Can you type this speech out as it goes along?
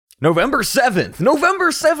November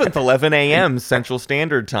 7th, 11 a.m. Central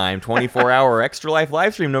Standard Time, 24-hour Extra Life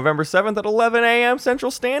live stream, November 7th at 11 a.m.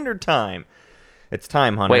 Central Standard Time. It's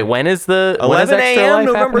time, Hunter. Wait, when is 11 a.m.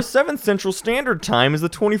 November happening? 7th Central Standard Time is the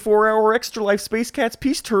 24-hour Extra Life Space Cats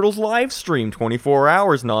Peace Turtles live stream, 24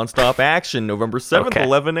 hours nonstop action, November 7th, Okay.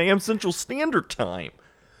 11 a.m. Central Standard Time.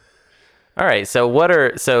 All right. So what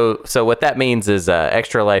that means is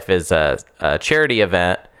Extra Life is a charity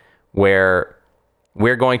event where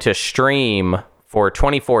we're going to stream for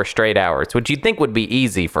 24 straight hours, which you'd think would be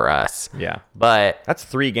easy for us. Yeah. But That's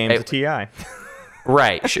 3 games of TI.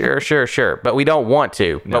 right, sure. But we don't want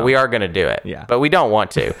to. No. But we are going to do it. Yeah. But we don't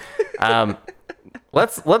want to.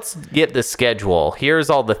 Let's get the schedule. Here's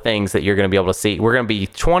all the things that you're going to be able to see. We're going to be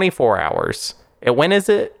 24 hours. When is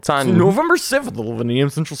it? It's on November 7th, 11 a.m.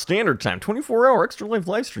 Central Standard Time, 24-hour Extra Life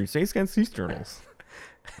live stream, Space Cats Peace Turtles.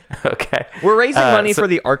 Okay. We're raising money so- for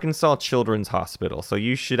the Arkansas Children's Hospital, so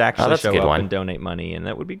you should actually that's a show good up one. and donate money, and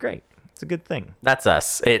that would be great. It's a good thing. That's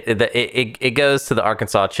us. It goes to the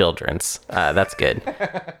Arkansas Children's. That's good.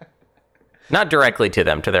 Not directly to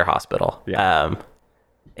them, to their hospital. Yeah.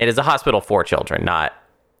 It is a hospital for children, not,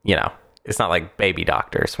 it's not like baby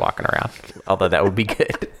doctors walking around, although that would be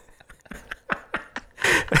good.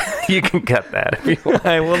 You can cut that if you want.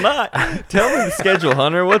 I will not. Tell me the schedule,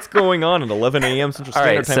 Hunter. What's going on at 11 a.m. Central All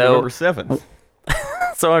right, Standard Time, November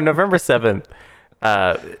 7th? So on November 7th,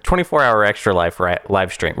 24-hour Extra Life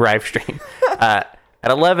live stream. At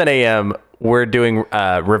 11 a.m., we're doing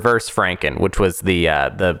Reverse Franken, which was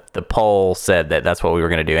the poll said that's what we were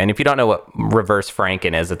going to do. And if you don't know what Reverse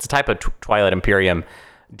Franken is, it's a type of Twilight Imperium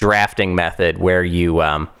drafting method where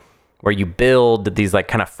you build these like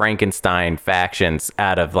kind of Frankenstein factions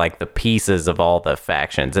out of like the pieces of all the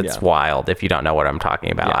factions. It's wild. If you don't know what I'm talking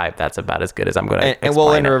about, that's about as good as I'm going to explain And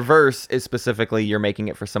well, in it. reverse is specifically you're making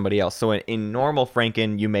it for somebody else. So in normal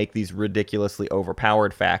Franken, you make these ridiculously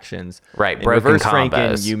overpowered factions. Right, In broken reverse combos.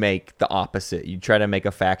 Franken, you make the opposite. You try to make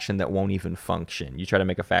a faction that won't even function. You try to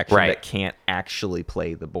make a faction Right. that can't actually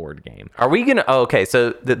play the board game. Are we going to... Oh, okay,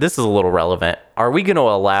 so this is a little relevant. Are we going to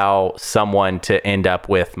allow someone to end up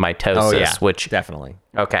with mitosis? Which definitely.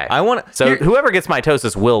 Okay. I want to. So whoever gets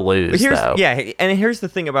mitosis will lose, though. Yeah, and here's the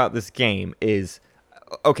thing about this game is,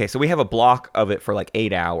 okay, so we have a block of it for like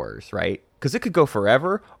 8 hours, right? Because it could go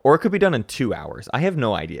forever, or it could be done in 2 hours. I have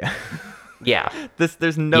no idea. Yeah.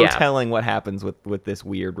 There's no Yeah. telling what happens with this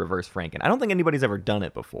weird Reverse Franken. I don't think anybody's ever done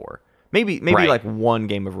it before. Maybe Right. like one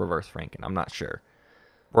game of Reverse Franken. I'm not sure.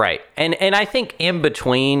 Right. And I think in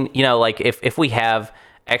between, like if we have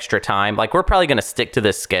extra time, like we're probably going to stick to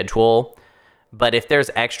this schedule. But if there's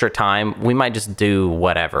extra time, we might just do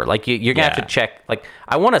whatever. Like you're gonna have to check. Like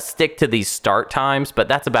I want to stick to these start times, but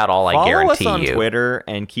that's about all I guarantee Follow us on you. Twitter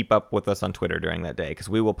and keep up with us on Twitter during that day because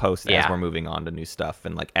we will post as Yeah. we're moving on to new stuff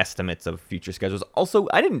and like estimates of future schedules. Also,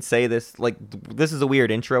 I didn't say this. Like this is a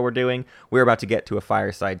weird intro we're doing. We're about to get to a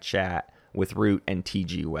fireside chat with Root and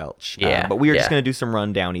TG Welch. Yeah, but we are just yeah. going to do some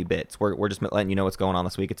rundowny bits. We're just letting you know what's going on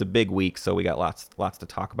this week. It's a big week, so we got lots to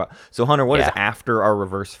talk about. So Hunter, what is Yeah. after our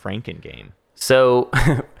Reverse Franken game? So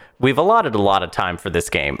we've allotted a lot of time for this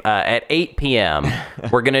game. At 8 p.m.,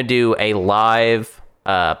 we're going to do a live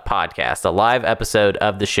podcast, a live episode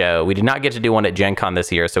of the show. We did not get to do one at Gen Con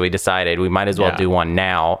this year, so we decided we might as well do one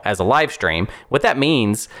now as a live stream. What that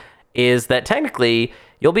means is that technically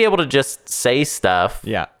you'll be able to just say stuff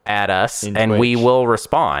at us, In and we Twitch. will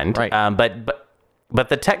respond. Right. But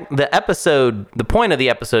the episode, the point of the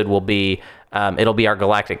episode will be, it'll be our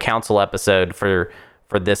Galactic Council episode for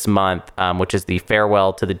this month, which is the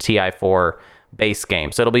farewell to the TI4 base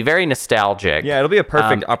game. So it'll be very nostalgic. Yeah, it'll be a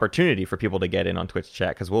perfect opportunity for people to get in on Twitch chat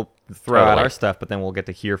because we'll throw out Totally. our stuff, but then we'll get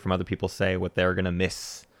to hear from other people say what they're gonna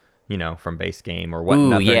miss, from base game or what Ooh,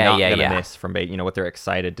 they're yeah, not yeah, gonna yeah. miss from base. What they're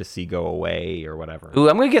excited to see go away or whatever. Ooh,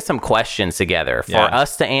 I'm going to get some questions together for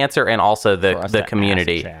us to answer and also For us the to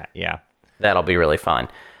community. ask chat. Yeah. That'll be really fun.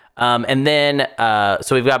 And then,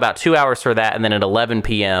 so we've got about 2 hours for that. And then at 11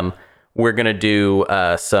 p.m., we're going to do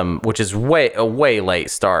which is a way late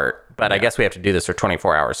start. But I guess we have to do this for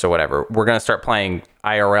 24 hours, so whatever. We're going to start playing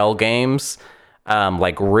IRL games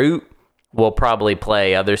like Root. We'll probably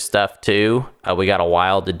play other stuff too. We got a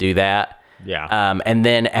while to do that. Yeah. And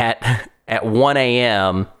then at 1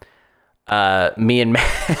 a.m., me and Matt,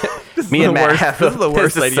 This is the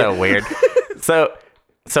worst this is so idea. weird.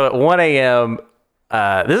 So at 1 a.m.,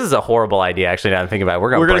 this is a horrible idea, actually, now I'm thinking about it.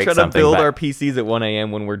 We're We're going gonna to try break to something. build but- our PCs at 1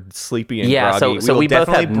 a.m. when we're sleepy and Yeah, groggy. so will we both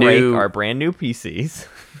definitely have break new- our brand new PCs.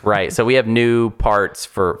 Right, so we have new parts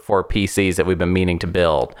for PCs that we've been meaning to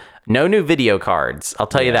build. No new video cards, I'll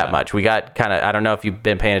tell you that much. We got I don't know if you've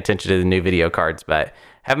been paying attention to the new video cards, but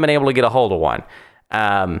haven't been able to get a hold of one.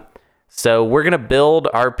 So we're going to build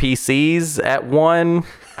our PCs at 1.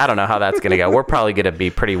 I don't know how that's going to go. We're probably going to be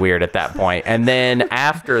pretty weird at that point. And then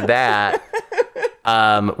after that,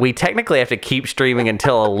 we technically have to keep streaming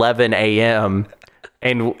until 11 a.m.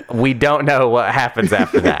 And we don't know what happens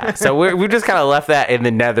after that. So we just kind of left that in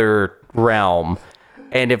the nether realm.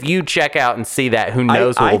 And if you check out and see that, who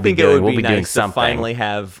knows what we'll be doing? We'll be doing something. To finally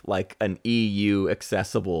have like an EU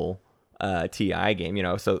accessible TI game, you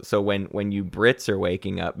know. So when you Brits are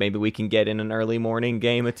waking up, maybe we can get in an early morning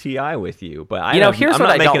game of TI with you. But here's what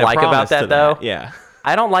I don't like about that though. Yeah.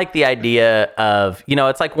 I don't like the idea of,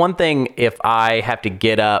 it's like one thing if I have to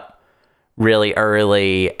get up really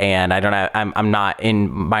early and I'm not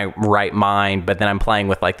in my right mind, but then I'm playing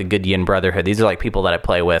with like the Goodyin Brotherhood. These are like people that I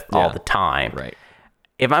play with all the time. Right.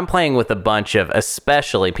 If I'm playing with a bunch of,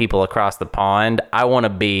 especially people across the pond, I want to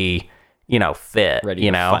be, fit, ready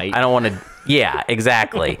to fight. I don't want to, yeah,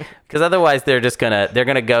 exactly. Because otherwise they're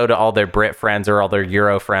going to go to all their Brit friends or all their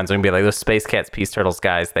Euro friends and be like, those Space Cats, Peace Turtles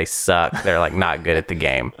guys, they suck. They're like not good at the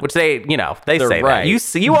game, which they say right.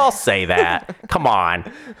 that. You all say that. Come on.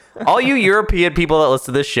 All you European people that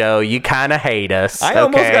listen to this show, you kind of hate us. I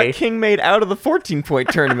almost got king made out of the 14-point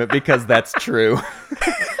tournament because that's true.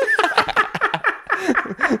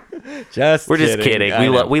 We're just kidding.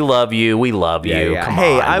 We love you. We love you. Yeah. Come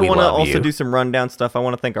hey, on. I want to also do some rundown stuff. I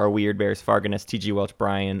want to thank our Weird Bears, Farganus, TG Welch,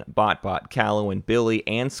 Brian, Botbot, Callowin, Billy,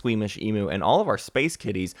 and Squeamish Emu, and all of our space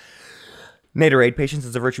kitties. Naderade, Patience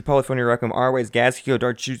is a Virtue, Polyphonia, Rackham, Arways, Gazkio,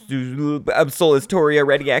 Absolus, Toria,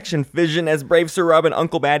 Ready Action, Vision, as Brave Sir Robin,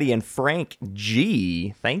 Uncle Batty, and Frank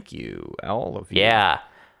G. Thank you, all of you. Yeah.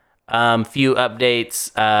 Few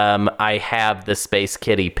updates. I have the Space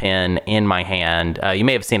Kitty pin in my hand. You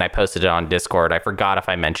may have seen I posted it on Discord. I forgot if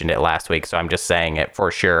I mentioned it last week, so I'm just saying it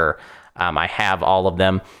for sure. I have all of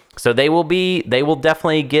them. So they will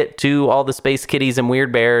definitely get to all the Space Kitties and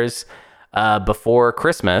Weird Bears before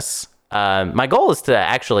Christmas. My goal is to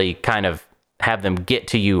actually kind of have them get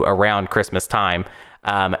to you around Christmas time.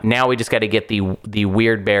 Now we just got to get the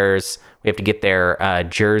Weird Bears. We have to get their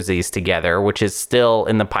jerseys together, which is still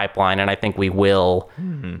in the pipeline, and I think we will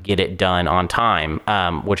get it done on time,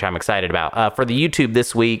 which I'm excited about. For the YouTube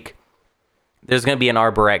this week, there's going to be an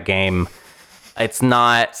Arborec game. It's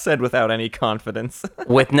not... Said without any confidence.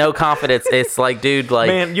 With no confidence. It's like, dude, like...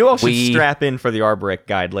 Man, you all should strap in for the Arborec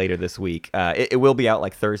guide later this week. It will be out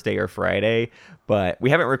like Thursday or Friday, but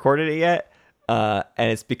we haven't recorded it yet, and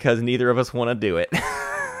it's because neither of us want to do it.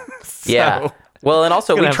 Yeah. Well, and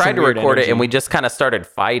also we tried to record it and we just kind of started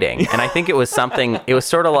fighting. And I think it was something, it was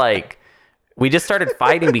sort of like, we just started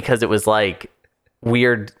fighting because it was like,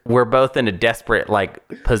 we're both in a desperate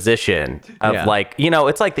like position of like,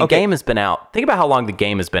 it's like the game has been out. Think about how long the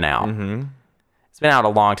game has been out. Mm-hmm. It's been out a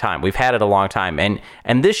long time. We've had it a long time.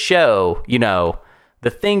 And this show, the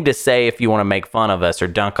thing to say if you want to make fun of us or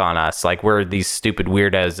dunk on us, like we're these stupid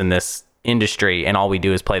weirdos in this industry and all we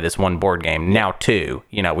do is play this one board game. Now two,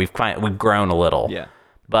 we've grown a little. Yeah.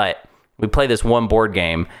 But we play this one board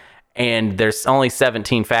game and there's only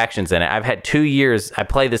 17 factions in it. I've had 2 years. I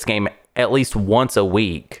play this game at least once a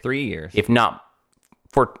week. 3 years. If not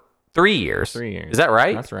for 3 years. 3 years. Is that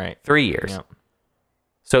right? That's right. 3 years. Yep.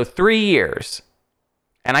 So 3 years.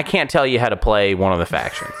 And I can't tell you how to play one of the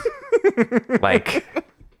factions. Like,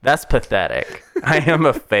 that's pathetic. I am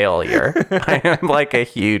a failure. I am like a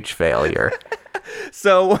huge failure.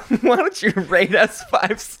 So why don't you rate us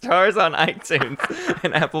 5 stars on iTunes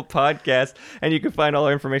and Apple Podcasts, and you can find all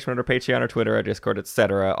our information on our Patreon or Twitter or Discord,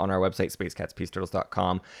 etc. on our website,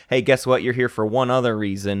 spacecatspeaceturtles.com. Hey, guess what? You're here for one other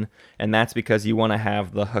reason, and that's because you want to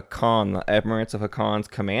have the Hakan, the Emirates of Hakan's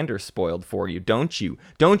commander spoiled for you, don't you?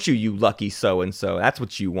 Don't you, you lucky so-and-so? That's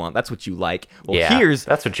what you want. That's what you like. Well, yeah,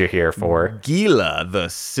 that's what you're here for. Gila the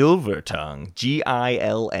Silver Tongue.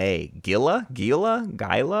 Gila?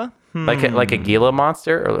 Gila? Like a Gila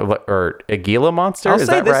monster or a Gila monster? I'll is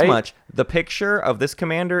say that this right? much: the picture of this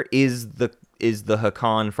commander is the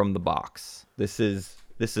Hakan from the box. This is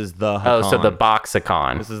the Hakan. Oh, so the box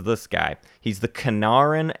Hakan. This is this guy. He's the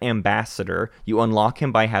Kanaran ambassador. You unlock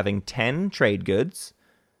him by having 10 trade goods.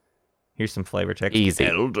 Here's some flavor text. Easy.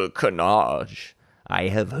 Elder Kanaj. I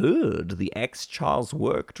have heard the ex-Char's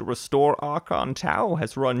work to restore Archon Tau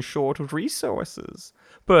has run short of resources.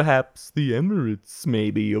 Perhaps the Emirates may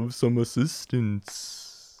be of some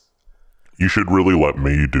assistance. You should really let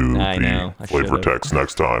me do the flavor text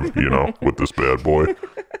next time, with this bad boy.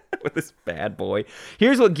 With this bad boy.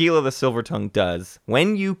 Here's what Gila the Silvertongue does.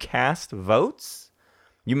 When you cast votes,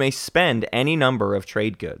 you may spend any number of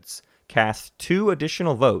trade goods. Cast 2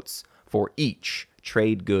 additional votes for each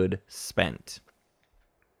trade good spent.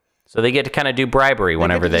 So they get to kind of do bribery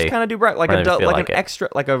whenever they kind of do bribery, like an extra,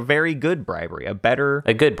 like a very good bribery, a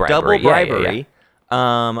good bribery, double bribery.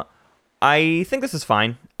 Yeah. I think this is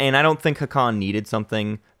fine, and I don't think Hakan needed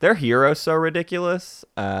something. Their hero's so ridiculous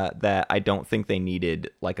that I don't think they needed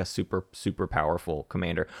like a super powerful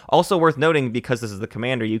commander. Also worth noting, because this is the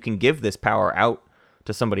commander, you can give this power out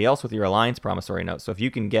to somebody else with your alliance promissory note. So if you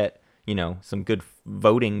can get, some good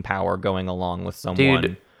voting power going along with someone,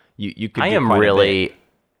 dude, you could.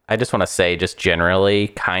 I just want to say, just generally,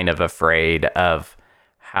 kind of afraid of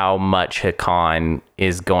how much Hakan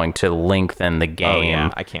is going to lengthen the game. Oh,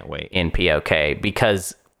 yeah. I can't wait. In POK,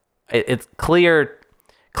 because it's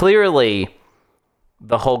clearly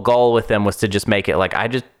the whole goal with them was to just make it like,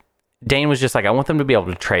 Dane was just like, I want them to be able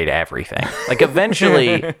to trade everything. Like,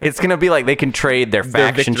 eventually, it's going to be like they can trade their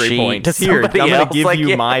faction sheet points. to somebody else. I'm going to give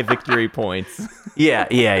you my victory points. Yeah.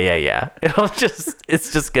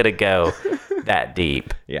 It's just going to go that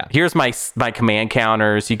deep. Yeah. Here's my command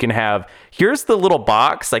counters. You can have, here's the little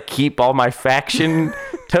box I keep all my faction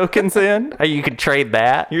tokens in. You can trade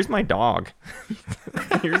that. Here's my dog.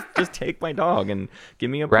 Just take my dog and give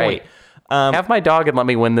me a point. Have my dog and let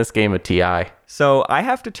me win this game of TI. So I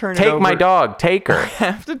have to turn it over. Take my dog. Take her. I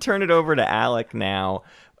have to turn it over to Alec now.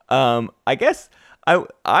 I guess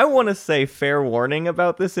I want to say fair warning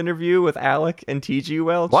about this interview with Alec and TG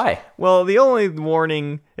Welch. Why? Well, the only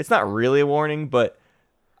warning, it's not really a warning, but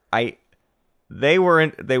they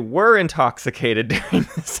were intoxicated during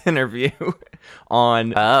this interview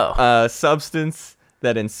on a substance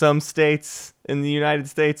that in some states in the United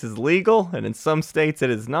States is legal and in some states it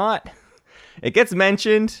is not. It gets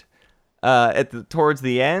mentioned towards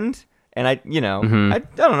the end, and I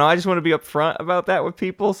don't know. I just want to be upfront about that with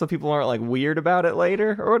people, so people aren't like weird about it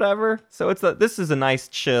later or whatever. So this is a nice,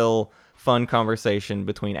 chill, fun conversation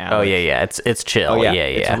between Alex. Oh yeah. It's chill. Oh, yeah.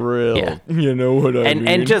 It's real. Yeah. You know what I mean?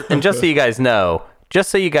 And just so you guys know,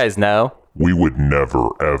 we would never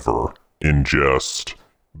ever ingest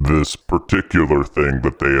this particular thing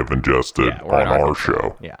that they have ingested on our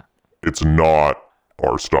show. Yeah. It's not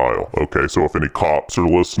our style. Okay, so if any cops are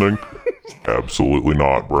listening, absolutely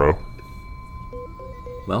not, bro.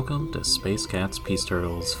 Welcome to Space Cats Peace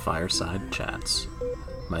Turtles Fireside Chats.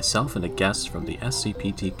 Myself and a guest from the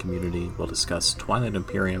SCPT community will discuss Twilight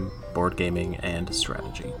Imperium, board gaming, and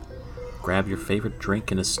strategy. Grab your favorite drink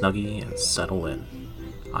and a Snuggie and settle in.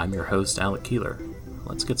 I'm your host, Alec Keeler.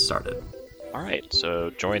 Let's get started. Alright, so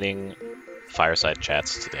joining Fireside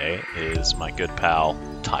Chats today is my good pal,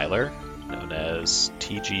 Tyler, known as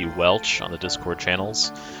TG Welch on the Discord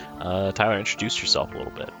channels. Tyler, introduce yourself a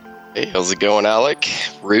little bit. Hey, how's it going, Alec?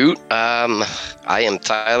 Root. I am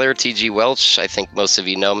Tyler, TG Welch. I think most of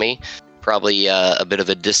you know me. Probably a bit of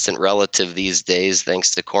a distant relative these days,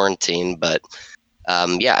 thanks to quarantine. But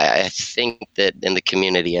I think that in the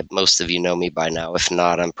community, most of you know me by now. If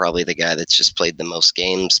not, I'm probably the guy that's just played the most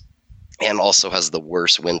games and also has the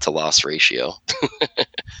worst win-to-loss ratio.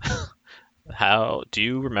 How do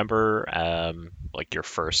you remember your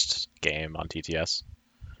first game on TTS?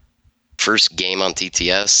 First game on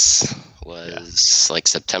TTS was like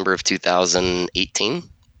September of 2018.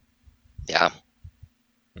 Yeah.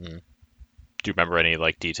 Mm-hmm. Do you remember any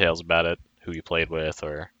details about it? Who you played with,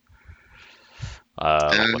 or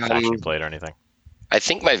what faction you played, or anything? I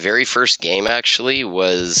think my very first game actually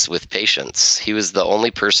was with Patience. He was the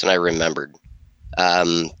only person I remembered.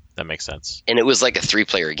 That makes sense. And it was like a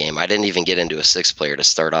 3-player game. I didn't even get into a 6-player to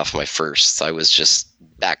start off my first. I was just,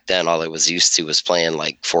 back then, all I was used to was playing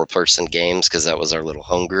 4-person games because that was our little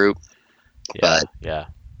home group. Yeah, but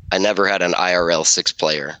I never had an IRL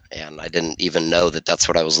 6-player, and I didn't even know that that's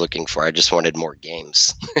what I was looking for. I just wanted more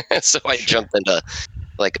games. So I jumped into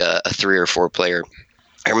a 3 or 4-player.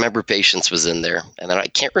 I remember Patience was in there, and then I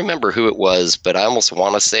can't remember who it was, but I almost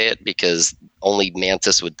want to say it because only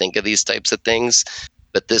Mantis would think of these types of things.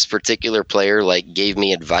 But this particular player gave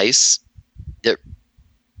me advice that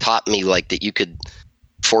taught me that you could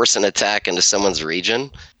force an attack into someone's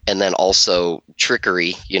region and then also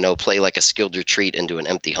trickery, play a skilled retreat into an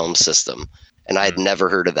empty home system. And I had never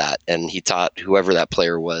heard of that. And he taught whoever that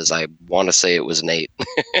player was. I want to say it was Nate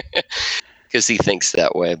because he thinks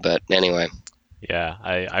that way. But anyway. Yeah,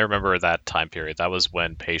 I remember that time period. That was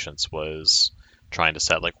when Patience was trying to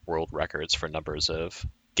set world records for numbers of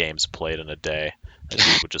games played in a day. And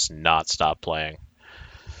he would just not stop playing.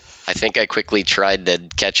 I think I quickly tried to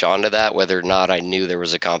catch on to that, whether or not I knew there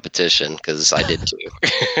was a competition, because I did too.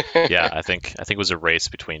 Yeah, I think it was a race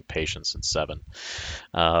between Patience and 7.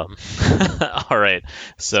 All right,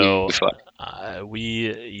 so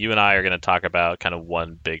you and I are going to talk about kind of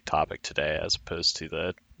one big topic today, as opposed to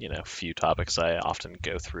the few topics I often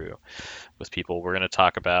go through with people. We're going to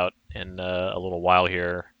talk about in a little while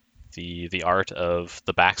here the art of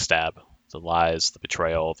the backstab, the lies, the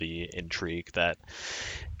betrayal, the intrigue that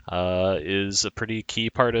is a pretty key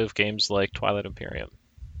part of games like Twilight Imperium.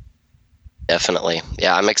 Definitely.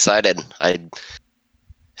 Yeah, I'm excited. I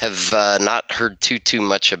have not heard too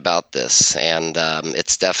much about this, and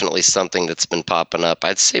it's definitely something that's been popping up.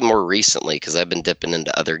 I'd say more recently, because I've been dipping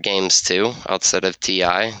into other games too, outside of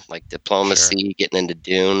TI, like Diplomacy, getting into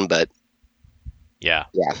Dune, but yeah,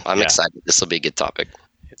 I'm excited. This will be a good topic.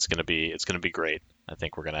 It's gonna be great. I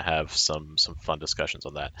think we're gonna have some fun discussions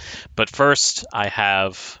on that. But first, I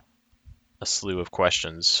have a slew of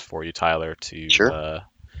questions for you, Tyler, to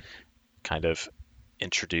kind of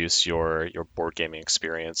introduce your board gaming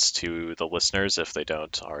experience to the listeners if they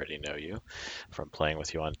don't already know you from playing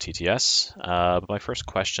with you on TTS. My first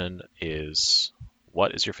question is,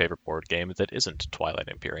 what is your favorite board game that isn't Twilight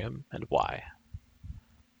Imperium, and why?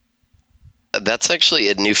 That's actually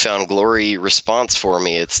a newfound glory response for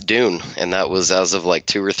me. It's Dune, and that was as of like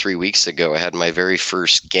 2 or 3 weeks ago. I had my very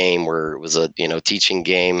first game where it was a teaching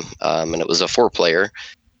game, and it was a 4-player.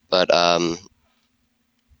 But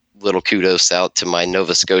little kudos out to my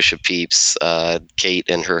Nova Scotia peeps, Kate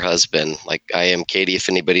and her husband. Like, I am Katie, if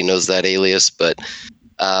anybody knows that alias, but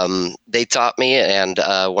they taught me, and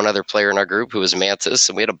one other player in our group who was Mantis,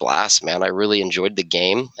 and we had a blast, man. I really enjoyed the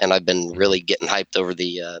game, and I've been really getting hyped over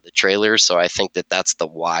the trailers, so I think that's the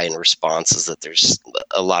why in response, is that there's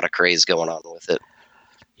a lot of craze going on with it.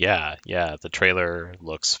 Yeah, the trailer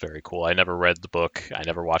looks very cool. I never read the book. I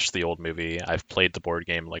never watched the old movie. I've played the board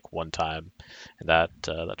game like one time, and that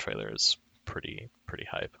trailer is pretty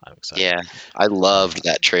hype. I'm excited. Yeah, I loved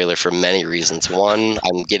that trailer for many reasons. One,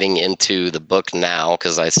 I'm getting into the book now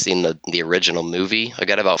because I've seen the original movie. I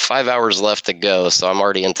got about 5 hours left to go, so I'm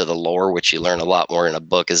already into the lore, which you learn a lot more in a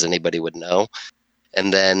book, as anybody would know.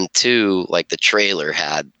 And then 2, like, the trailer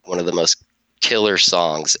had one of the most killer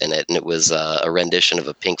songs in it, and it was a rendition of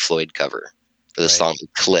a Pink Floyd cover for the song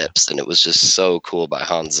Eclipse, and it was just so cool by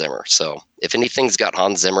Hans Zimmer. So if anything's got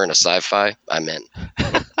Hans Zimmer in a sci-fi, I'm in.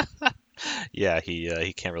 Yeah,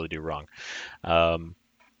 he can't really do wrong.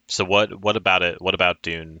 So what about it? What about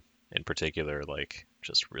Dune in particular, like,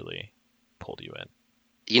 just really pulled you in?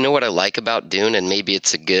 You know what I like about Dune, and maybe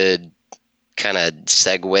it's a good kind of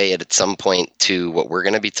segue at some point to what we're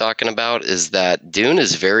going to be talking about, is that Dune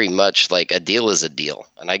is very much like a deal is a deal.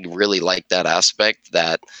 And I really like that aspect,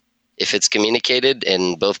 that if it's communicated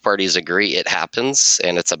and both parties agree, it happens,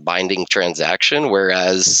 and it's a binding transaction,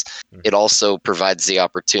 whereas it also provides the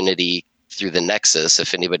opportunity through the Nexus.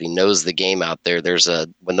 If anybody knows the game out there,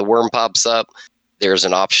 when the worm pops up, there's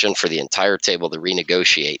an option for the entire table to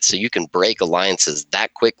renegotiate. So you can break alliances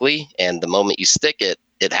that quickly, and the moment you stick it,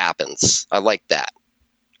 it happens. I like that.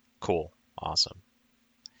 Cool. Awesome.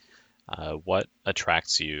 What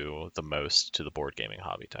attracts you the most to the board gaming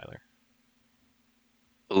hobby, Tyler?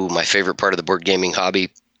 Ooh, my favorite part of the board gaming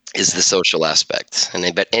hobby is the social aspect. And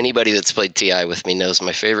I bet anybody that's played TI with me knows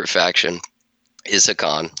my favorite faction is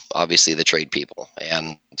Hakan, obviously the trade people.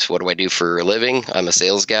 And what do I do for a living? I'm a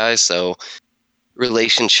sales guy, so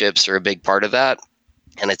relationships are a big part of that.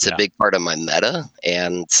 And it's a big part of my meta.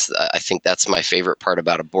 And I think that's my favorite part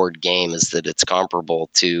about a board game, is that it's comparable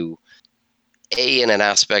to, in an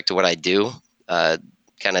aspect of what I do,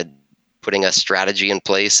 kind of putting a strategy in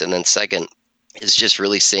place. And then second is just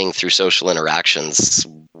really seeing through social interactions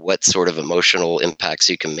what sort of emotional impacts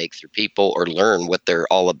you can make through people, or learn what they're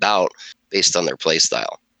all about based on their play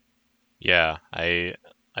style. Yeah, I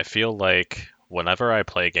feel like whenever I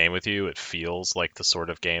play a game with you, it feels like the sort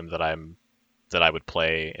of game that I would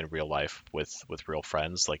play in real life with real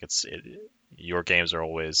friends. Like, your games are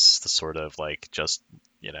always the sort of like, just,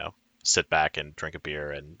 sit back and drink a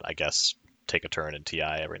beer and I guess take a turn in TI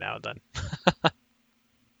every now and then.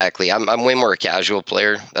 Exactly. I'm way more a casual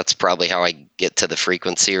player. That's probably how I get to the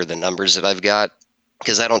frequency or the numbers that I've got,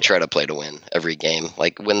 because I don't try to play to win every game.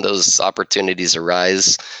 Like, when those opportunities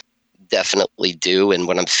arise, definitely do. And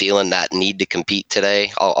when I'm feeling that need to compete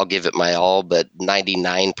today, I'll give it my all. But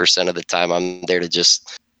 99% of the time, I'm there to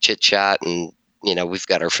just chit chat. And, we've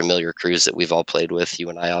got our familiar crews that we've all played with, you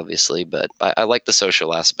and I, obviously. But I like the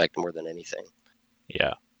social aspect more than anything.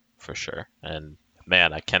 Yeah, for sure. And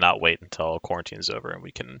man, I cannot wait until quarantine's over and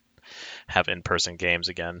we can have in-person games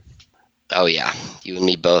again. Oh yeah, you and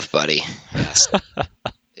me both, buddy. Yes.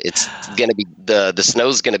 It's gonna be the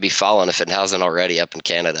snow's gonna be falling if it hasn't already up in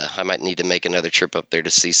Canada. I might need to make another trip up there to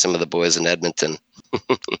see some of the boys in Edmonton.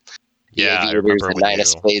 Yeah, I remember the 9 of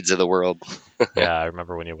spades of the world. Yeah, I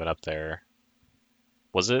remember when you went up there.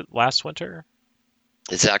 Was it last winter?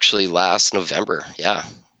 It's actually last November. Yeah.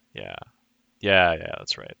 Yeah,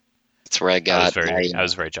 that's right. That's where I got. I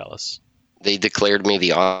was very jealous. They declared me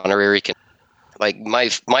the honorary. Like my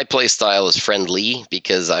play style is friendly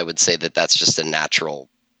because I would say that that's just a natural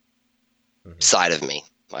side of me.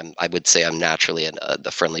 I would say I'm naturally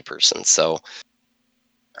the friendly person. So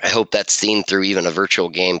I hope that's seen through even a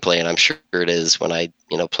virtual gameplay, and I'm sure it is when I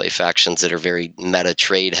play factions that are very meta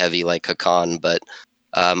trade heavy like Hakan. But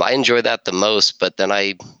I enjoy that the most. But then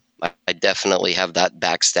I definitely have that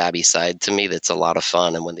backstabby side to me that's a lot of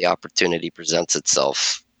fun, and when the opportunity presents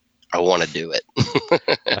itself, I want to do it.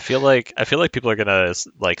 I feel like people are gonna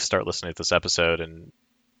like start listening to this episode and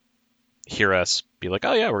hear us be like,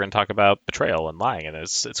 oh yeah, we're gonna talk about betrayal and lying, and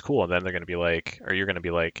it's cool, and then they're gonna be like, or you're gonna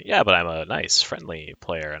be like, yeah, but I'm a nice, friendly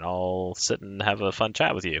player, and I'll sit and have a fun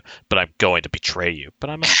chat with you, but I'm going to betray you, but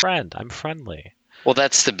I'm a friend, I'm friendly. Well,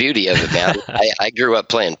 that's the beauty of it, man. I grew up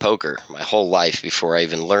playing poker my whole life before I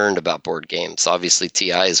even learned about board games. Obviously,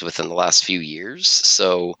 TI is within the last few years,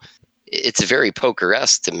 so it's very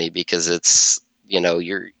poker-esque to me because it's,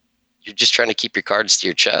 you're just trying to keep your cards to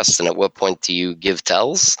your chest, and at what point do you give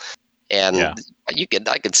tells? And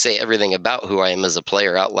I could say everything about who I am as a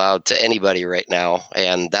player out loud to anybody right now,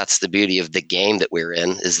 and that's the beauty of the game that we're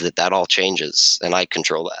in, is that all changes, and I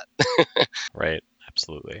control that. Right,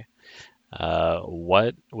 absolutely.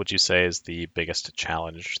 What would you say is the biggest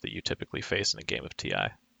challenge that you typically face in a game of TI?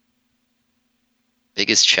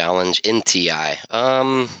 Biggest challenge in TI?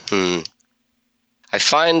 I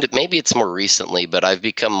find maybe it's more recently, but I've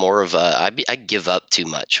become more of I give up too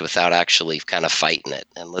much without actually kind of fighting it.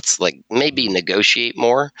 And let's maybe negotiate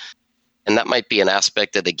more. And that might be an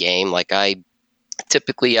aspect of the game. Like I'd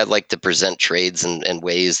like to present trades in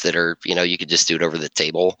ways that are, you could just do it over the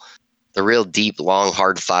table. The real deep, long,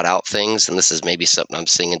 hard thought out things, and this is maybe something I'm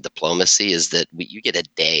seeing in diplomacy, is that you get a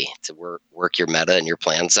day to work your meta and your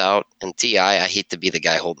plans out. In TI, I hate to be the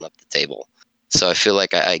guy holding up the table. So I feel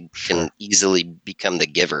like I can easily become the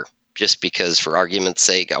giver just because, for argument's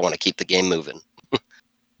sake, I want to keep the game moving.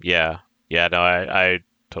 Yeah, no, I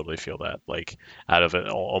totally feel that. Like, out of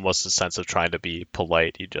almost a sense of trying to be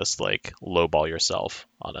polite, you just lowball yourself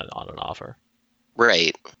on an offer.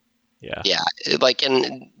 Right. Yeah.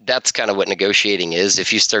 And that's kind of what negotiating is.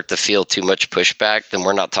 If you start to feel too much pushback, then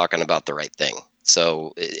we're not talking about the right thing.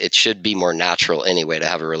 So it should be more natural anyway to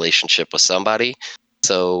have a relationship with somebody.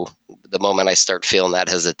 So the moment I start feeling that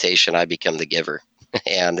hesitation, I become the giver.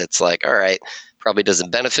 And it's like, all right, probably doesn't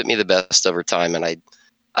benefit me the best over time. And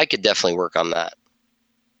I could definitely work on that.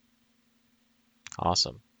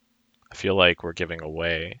 Awesome. I feel like we're giving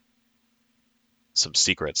away some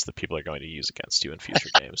secrets that people are going to use against you in future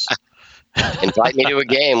games. Invite me to a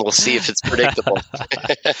game. We'll see if it's predictable.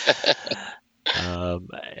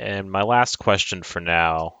 And my last question for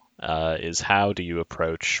now is, how do you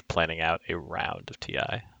approach planning out a round of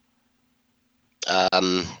TI?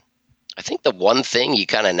 I think the one thing you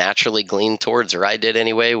kind of naturally glean towards, or I did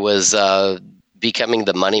anyway, was becoming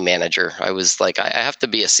the money manager. I was like, I have to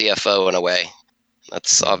be a CFO in a way.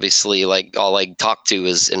 That's obviously all I talk to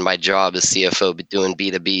is in my job as CFO, but doing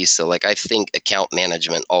B2B. So I think account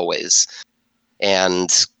management always. And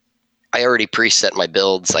I already preset my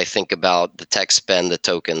builds. I think about the tech spend, the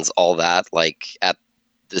tokens, all that, at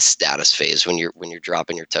the status phase when you're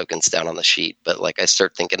dropping your tokens down on the sheet. But I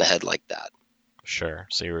start thinking ahead like that. Sure.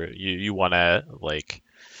 So you want to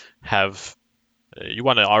you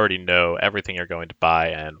want to already know everything you're going to buy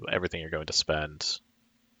and everything you're going to spend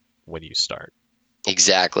when you start.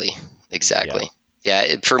 Exactly.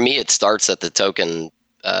 Yeah. For me, it starts at the token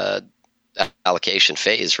allocation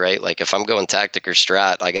phase, right? If I'm going tactic or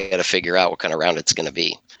strat, I got to figure out what kind of round it's going to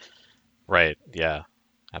be. Right. Yeah.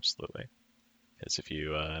 Absolutely. Because if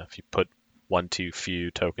you put one too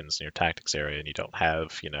few tokens in your tactics area and you don't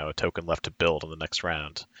have a token left to build in the next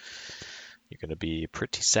round, you're going to be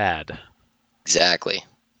pretty sad. Exactly.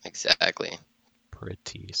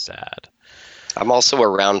 Pretty sad. I'm also a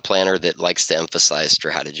round planner that likes to emphasize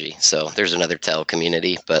strategy. So there's another tell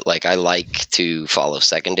community, but I like to follow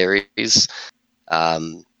secondaries.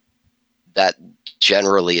 That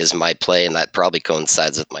generally is my play, and that probably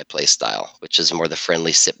coincides with my play style, which is more the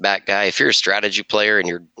friendly sit back guy. If you're a strategy player and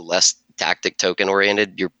you're less tactic token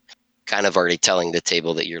oriented, you're kind of already telling the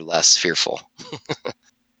table that you're less fearful.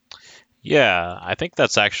 Yeah, I think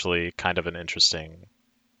that's actually kind of an interesting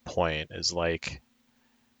point, is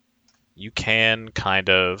you can kind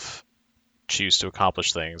of choose to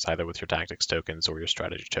accomplish things either with your tactics tokens or your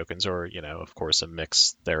strategy tokens, or of course a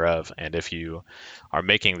mix thereof. And if you are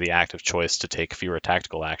making the active choice to take fewer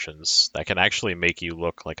tactical actions, that can actually make you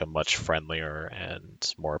look like a much friendlier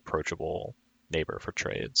and more approachable neighbor for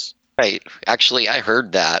trades. Right. Actually, I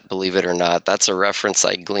heard that, believe it or not. That's a reference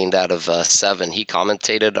I gleaned out of Seven. He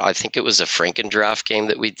commentated, I think it was a Frankendraft game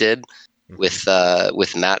that we did with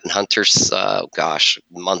Matt and Hunter's,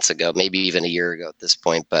 months ago, maybe even a year ago at this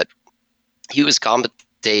point. But he was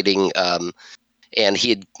commentating, and he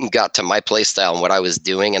had got to my play style and what I was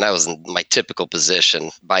doing, and I was in my typical position.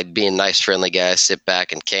 By being nice, friendly guy, I sit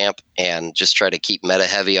back and camp and just try to keep meta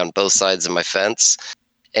heavy on both sides of my fence.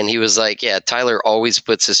 And he was like, yeah, Tyler always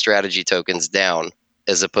puts his strategy tokens down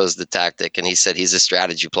as opposed to tactic. And he said he's a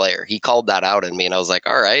strategy player. He called that out in me, and I was like,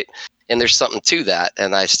 all right. And there's something to that.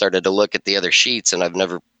 And I started to look at the other sheets, and I've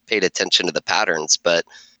never paid attention to the patterns. But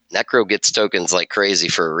Necro gets tokens like crazy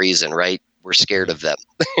for a reason, right? We're scared of them.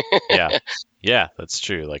 Yeah, that's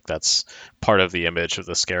true. Like, that's part of the image of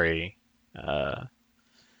the scary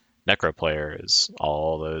Necro player is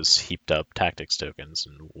all those heaped up tactics tokens,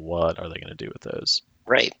 and what are they going to do with those?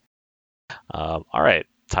 Right. All right,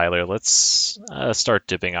 Tyler, let's start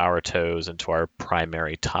dipping our toes into our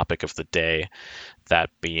primary topic of the day, that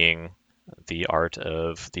being the art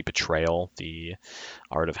of the betrayal, the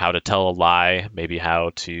art of how to tell a lie, maybe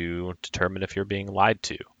how to determine if you're being lied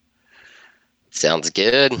to. Sounds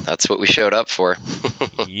good. That's what we showed up for.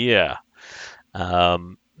 Yeah.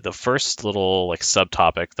 The first little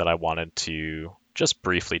subtopic that I wanted to just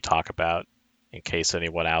briefly talk about, in case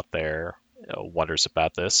anyone out there wonders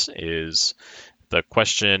about this, is the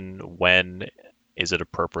question, when is it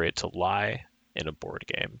appropriate to lie in a board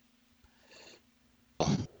game?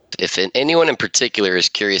 If anyone in particular is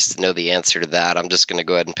curious to know the answer to that, I'm just going to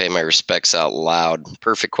go ahead and pay my respects out loud.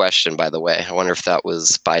 Perfect question, by the way. I wonder if that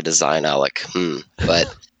was by design, Alec.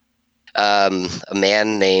 But a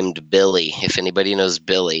man named Billy, if anybody knows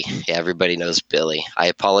Billy, everybody knows Billy. I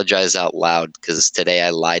apologize out loud because today I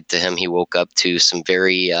lied to him. He woke up to some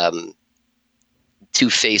very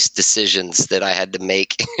two-faced decisions that I had to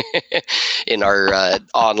make in our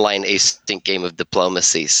online async game of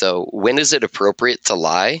Diplomacy. So when is it appropriate to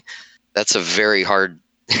lie? That's a very hard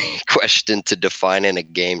question to define in a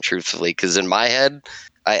game, truthfully, because in my head,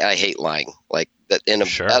 I hate lying. Like that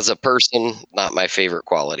as a person, not my favorite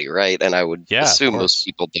quality, right? And I would assume most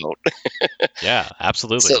people don't. Yeah,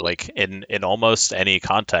 absolutely. So, in almost any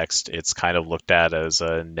context, it's kind of looked at as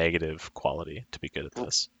a negative quality to be good at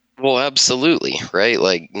this. Well, absolutely, right?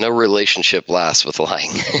 Like, no relationship lasts with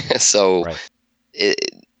lying. So,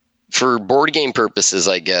 for board game purposes,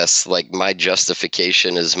 I guess, my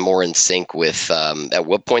justification is more in sync with at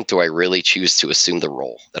what point do I really choose to assume the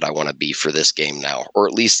role that I want to be for this game now, or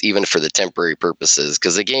at least even for the temporary purposes.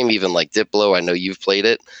 Because a game even like Diplo, I know you've played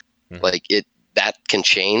it, that can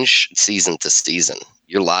change season to season.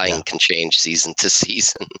 Your lying can change season to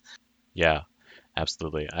season. Yeah,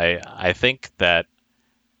 absolutely. I think that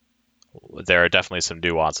there are definitely some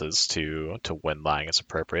nuances to when lying is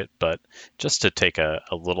appropriate, but just to take a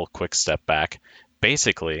little quick step back,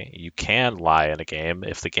 basically you can lie in a game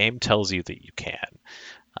if the game tells you that you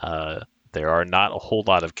can. There are not a whole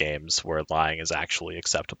lot of games where lying is actually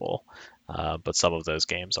acceptable, but some of those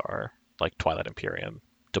games are, like Twilight Imperium,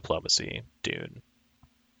 Diplomacy, Dune,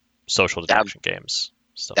 social deduction games.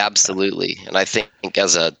 Absolutely. And I think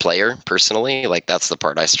as a player personally, that's the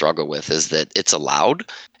part I struggle with, is that it's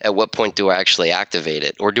allowed. At what point do I actually activate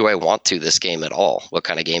it? Or do I want to this game at all? What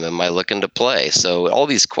kind of game am I looking to play? So all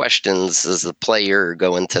these questions as the player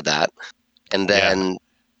go into that. And then,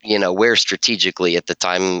 where strategically at the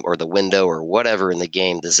time or the window or whatever in the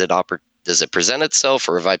game does it present itself,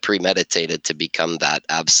 or have I premeditated to become that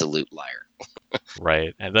absolute liar?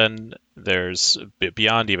 Right. And then there's,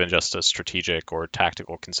 beyond even just a strategic or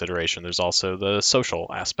tactical consideration, there's also the social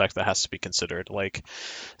aspect that has to be considered. Like,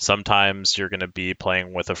 sometimes you're going to be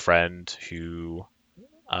playing with a friend who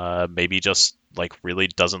maybe just really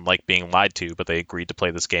doesn't like being lied to, but they agreed to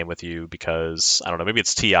play this game with you because, I don't know, maybe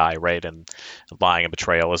it's TI, right? And lying and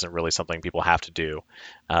betrayal isn't really something people have to do.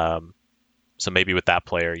 So maybe with that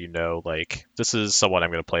player, this is someone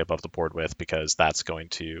I'm going to play above the board with because that's going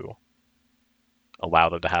to allow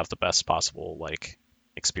them to have the best possible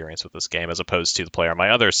experience with this game, as opposed to the player on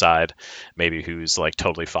my other side, maybe who's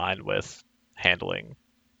totally fine with handling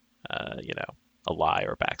a lie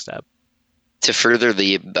or backstab. To further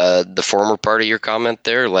the former part of your comment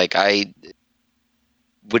there, I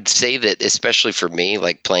would say that, especially for me,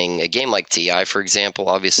 playing a game like TI, for example,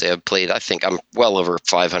 obviously I've played, I think I'm well over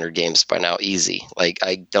 500 games by now, easy.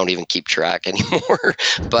 I don't even keep track anymore,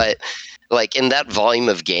 but in that volume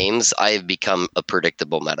of games, I have become a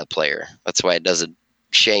predictable meta player. That's why it doesn't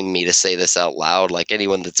shame me to say this out loud.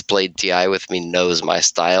 Anyone that's played TI with me knows my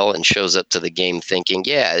style and shows up to the game thinking,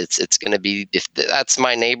 it's going to be, if that's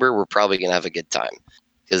my neighbor, we're probably going to have a good time.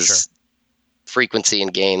 Because frequency in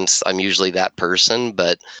games, I'm usually that person,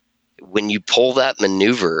 but when you pull that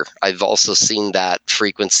maneuver, I've also seen that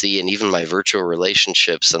frequency, and even my virtual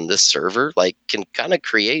relationships on this server, like, can kind of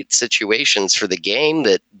create situations for the game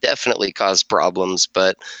that definitely cause problems.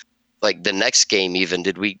 But like the next game, even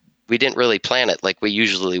we didn't really plan it like we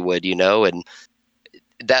usually would, and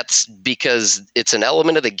that's because it's an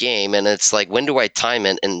element of the game, and it's like, when do I time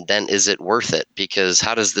it, and then is it worth it? Because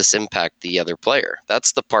how does this impact the other player?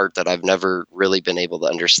 That's the part that I've never really been able to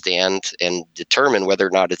understand and determine whether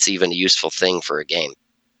or not it's even a useful thing for a game.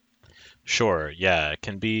 Sure, yeah, it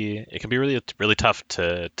can be really, really tough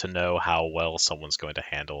to know how well someone's going to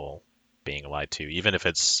handle being lied to, even if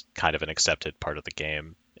it's kind of an accepted part of the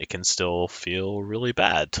game. It can still feel really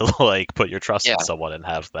bad to like put your trust in someone and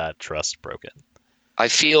have that trust broken. I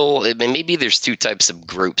feel maybe there's two types of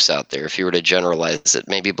groups out there, if you were to generalize it,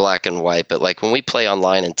 maybe black and white. But like when we play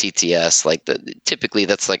online in TTS, like typically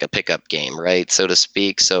that's like a pickup game, right, so to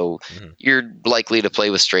speak. So you're likely to play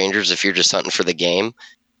with strangers if you're just hunting for the game.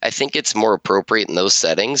 I think it's more appropriate in those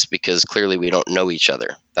settings because clearly we don't know each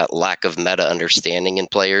other. That lack of meta understanding in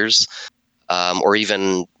players, or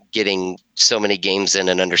even getting so many games in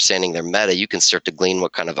and understanding their meta, you can start to glean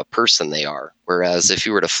what kind of a person they are. Whereas if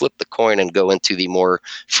you were to flip the coin and go into the more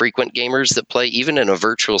frequent gamers that play, even in a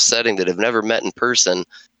virtual setting that have never met in person,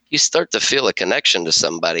 you start to feel a connection to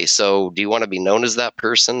somebody. So do you want to be known as that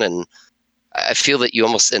person? And I feel that you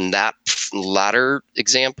almost, in that latter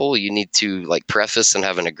example, you need to like preface and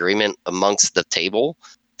have an agreement amongst the table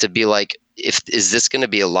to be like, is this going to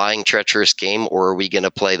be a lying, treacherous game, or are we going to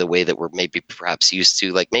play the way that we're maybe perhaps used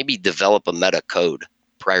to? Like maybe develop a meta code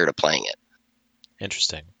prior to playing it.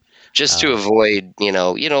 Interesting. Just to avoid,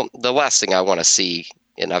 the last thing I want to see,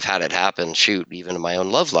 and I've had it happen, even in my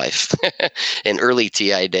own love life, in early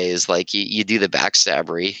TI days, like you do the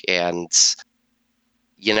backstabbery and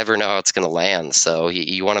you never know how it's going to land. So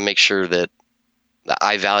you want to make sure that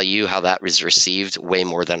I value how that was received way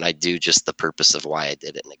more than I do just the purpose of why I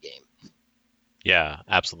did it in the game. Yeah,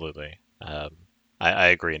 absolutely. I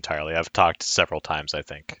agree entirely. I've talked several times, I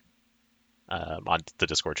think, on the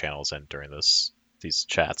Discord channels and during these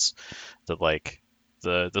chats, that like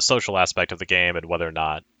the social aspect of the game and whether or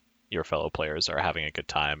not your fellow players are having a good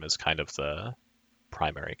time is kind of the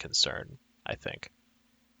primary concern, I think.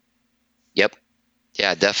 Yep.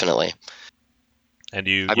 Yeah, definitely. And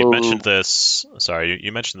you mentioned this. Sorry,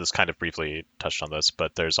 you mentioned this kind of briefly, touched on this,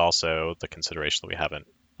 but there's also the consideration that we haven't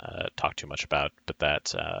talked too much about, but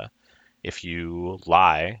that if you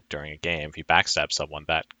lie during a game, if you backstab someone,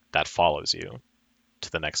 that follows you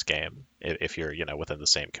to the next game if you're within the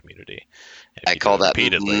same community. I call that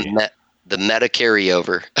repeatedly the meta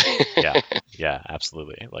carryover. yeah,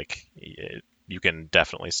 absolutely. Like you can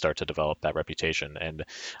definitely start to develop that reputation, and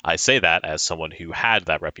I say that as someone who had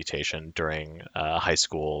that reputation during high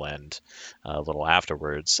school and a little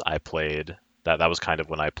afterwards. I played. That was kind of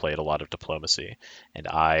when I played a lot of diplomacy, and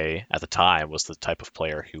I, at the time, was the type of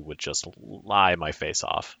player who would just lie my face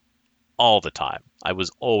off all the time. I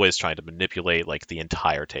was always trying to manipulate like the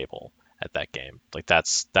entire table at that game. Like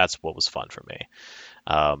that's what was fun for me.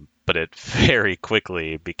 But it very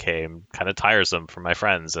quickly became kind of tiresome for my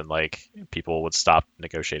friends, and like people would stop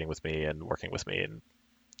negotiating with me and working with me, and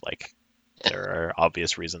like there are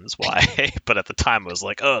obvious reasons why. But at the time, I was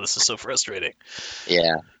like, oh, this is so frustrating.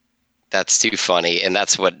 Yeah. That's too funny. And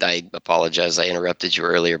that's what I apologize. I interrupted you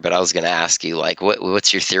earlier, but I was going to ask you, like,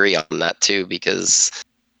 what's your theory on that too? Because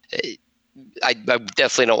I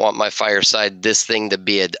definitely don't want my Fireside, this thing to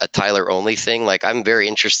be a Tyler only thing. Like, I'm very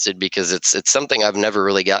interested because it's something I've never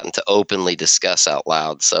really gotten to openly discuss out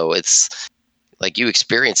loud. So it's like you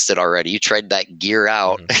experienced it already. You tried that gear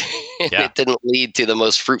out. And it didn't lead to the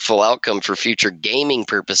most fruitful outcome for future gaming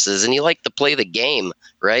purposes. And you like to play the game,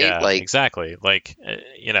 right? Yeah, like exactly. Like,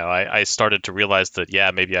 I started to realize that,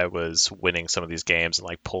 maybe I was winning some of these games and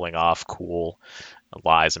like pulling off cool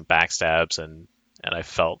lies and backstabs. And I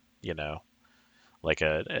felt, like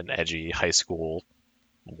an edgy high school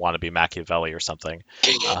wannabe Machiavelli or something.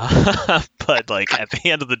 But like at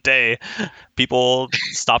the end of the day, people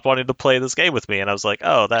stopped wanting to play this game with me. And I was like,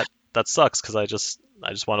 oh, that sucks. Cause I just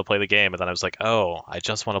want to play the game. And then I was like, oh, I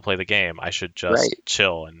just want to play the game. I should just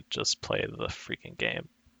chill and just play the freaking game.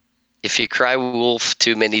 If you cry wolf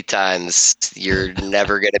too many times, you're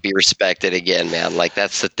never going to be respected again, man. Like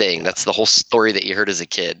that's the thing. That's the whole story that you heard as a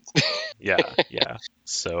kid. Yeah.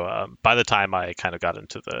 So by the time I kind of got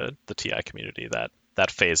into the TI community,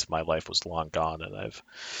 that phase of my life was long gone, and I've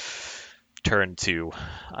turned to,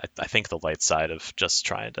 I think, the light side of just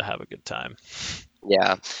trying to have a good time.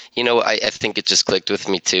 Yeah. I think it just clicked with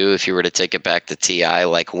me too. If you were to take it back to TI,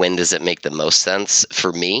 like when does it make the most sense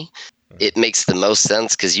for me? it makes the most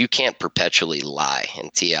sense because you can't perpetually lie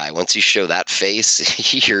in TI. Once you show that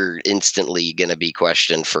face, you're instantly going to be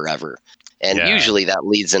questioned forever. And usually that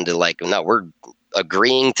leads into like, no, we're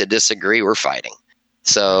agreeing to disagree. We're fighting.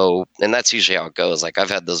 So, and that's usually how it goes. Like I've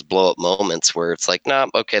had those blow up moments where it's like, nah,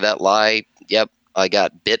 okay, that lie. Yep. I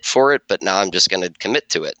got bit for it, but now I'm just going to commit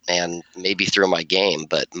to it and maybe throw my game.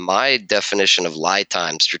 But my definition of lie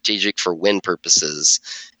time, strategic for win purposes,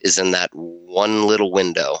 is in that one little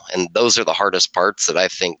window. And those are the hardest parts that I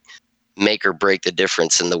think make or break the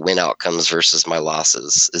difference in the win outcomes versus my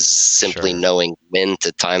losses, is simply knowing when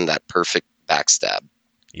to time that perfect backstab.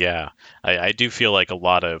 Yeah, I do feel like a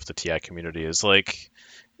lot of the TI community is like,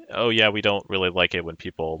 oh yeah, we don't really like it when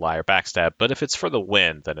people lie or backstab, but if it's for the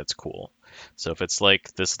win, then it's cool. So if it's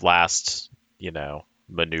like this last,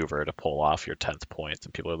 maneuver to pull off your 10th point,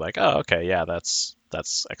 then people are like, oh, okay, yeah, that's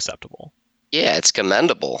acceptable. Yeah, it's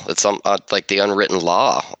commendable. It's like the unwritten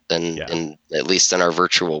law, and at least in our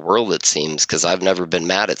virtual world, it seems, because I've never been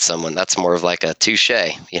mad at someone. That's more of like a touche,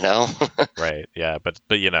 Right. Yeah. But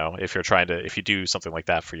if you do something like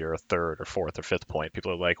that for your 3rd or 4th or 5th point,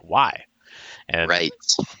 people are like, why? And, right.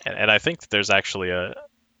 And I think that there's actually a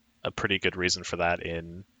pretty good reason for that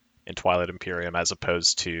in Twilight Imperium, as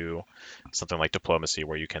opposed to something like Diplomacy,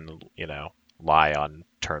 where you can, lie on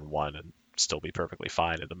turn 1 and still be perfectly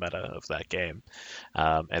fine in the meta of that game.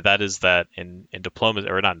 And that is that in Diplomacy,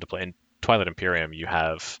 or not in Twilight Imperium, you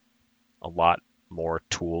have a lot more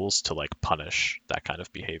tools to like punish that kind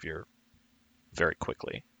of behavior very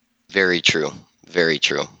quickly. Very true. Very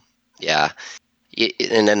true. Yeah.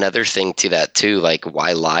 And another thing to that too, like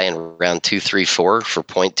why lie in round 2, 3, 4 for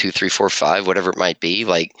point 2, 3, 4, 5, whatever it might be.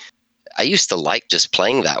 Like I used to like just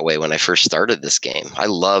playing that way when I first started this game. I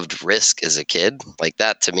loved Risk as a kid. Like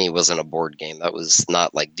that to me wasn't a board game. That was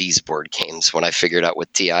not like these board games when I figured out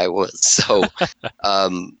what TI was. So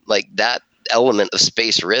like that element of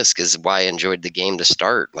space risk is why I enjoyed the game to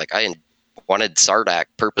start. Like I wanted Sardak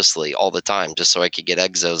purposely all the time just so I could get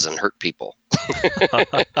exos and hurt people.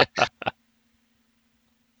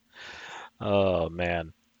 Oh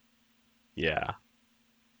man. Yeah.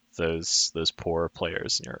 Those poor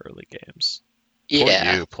players in your early games. Yeah.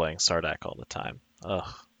 Poor you playing Sardak all the time.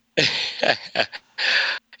 Ugh.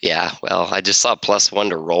 Yeah, well, I just saw +1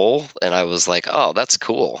 to roll, and I was like, oh, that's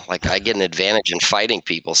cool. Like, I get an advantage in fighting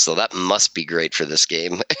people, so that must be great for this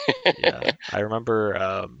game. Yeah, I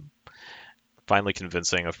remember finally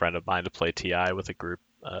convincing a friend of mine to play TI with a group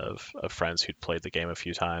of friends who'd played the game a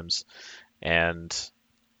few times, and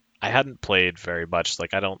I hadn't played very much.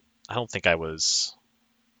 Like, I don't think I was.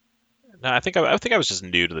 No, I think I was just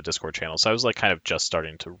new to the Discord channel, so I was like kind of just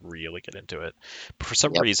starting to really get into it. But for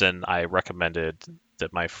some reason, I recommended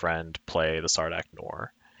that my friend play the Sardak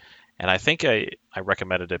Nor, and I think I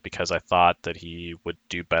recommended it because I thought that he would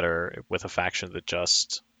do better with a faction that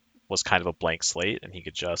just was kind of a blank slate, and he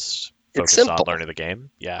could just focus on learning the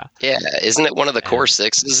game. Yeah. Yeah, isn't it one of the core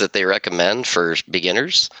 6s that they recommend for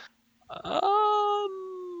beginners?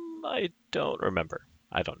 I don't remember.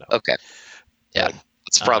 I don't know. Okay. Yeah.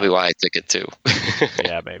 That's probably why I took it too.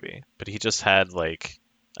 Yeah, maybe. But he just had like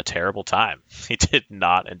a terrible time. He did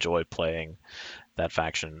not enjoy playing that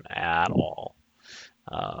faction at all.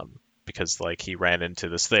 Because like he ran into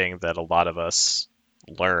this thing that a lot of us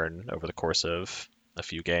learn over the course of a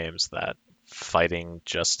few games, that fighting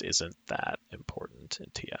just isn't that important in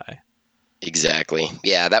TI. Exactly.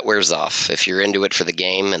 Yeah, that wears off. If you're into it for the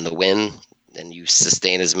game and the win, and you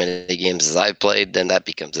sustain as many games as I've played, then that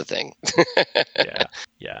becomes a thing.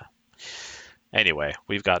 Yeah. Anyway,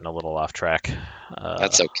 we've gotten a little off track.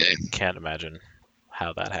 That's okay. Can't imagine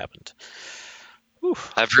how that happened. Whew.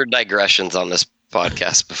 I've heard digressions on this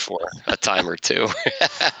podcast before, a time or two.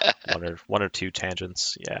 one or two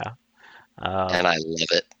tangents, yeah. And I love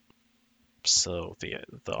it. So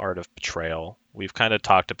the art of betrayal. We've kind of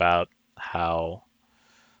talked about how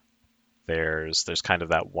there's kind of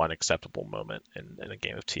that one acceptable moment in a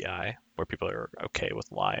game of TI where people are okay with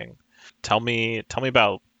lying. Tell me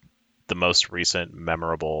about the most recent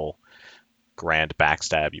memorable grand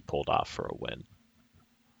backstab you pulled off for a win.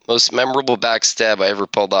 Most memorable backstab I ever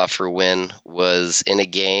pulled off for a win was in a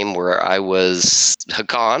game where I was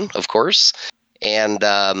Hakan, of course, and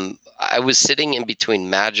I was sitting in between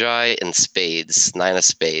Magi and Spades, 9 of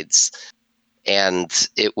Spades. And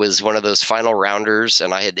it was one of those final rounders,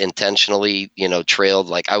 and I had intentionally, trailed,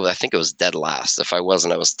 like I think it was dead last. If I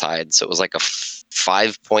wasn't, I was tied. So it was like a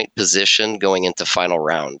 5-point position going into final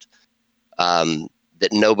round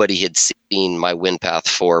that nobody had seen my win path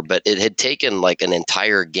for. But it had taken like an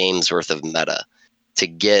entire game's worth of meta to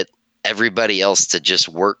get everybody else to just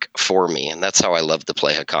work for me. And that's how I love to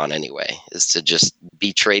play Hakan anyway, is to just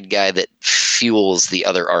be trade guy that fuels the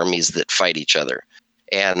other armies that fight each other.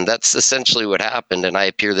 And that's essentially what happened. And I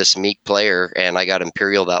appear this meek player, and I got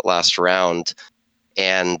Imperial that last round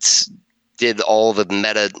and did all the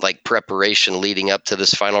meta like preparation leading up to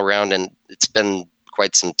this final round. And it's been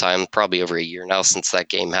quite some time, probably over a year now since that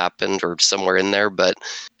game happened, or somewhere in there. But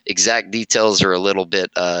exact details are a little bit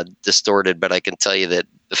distorted, but I can tell you that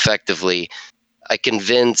effectively I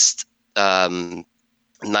convinced Nine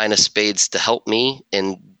of Spades to help me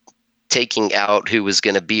in taking out who was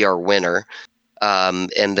going to be our winner.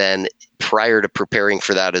 And then prior to preparing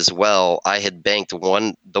for that as well, I had banked the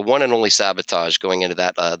one and only Sabotage going into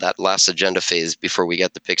that last agenda phase before we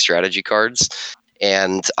got to pick strategy cards.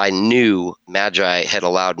 And I knew Magi had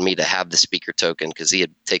allowed me to have the speaker token because he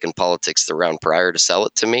had taken Politics the round prior to sell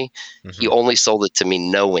it to me. Mm-hmm. He only sold it to me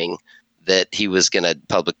knowing that he was going to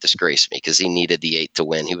public disgrace me because he needed the 8 to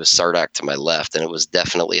win. He was Sardak to my left, and it was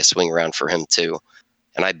definitely a swing round for him too.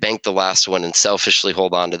 And I banked the last one and selfishly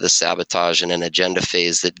hold on to the Sabotage in an agenda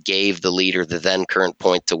phase that gave the leader the then current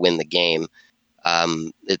point to win the game.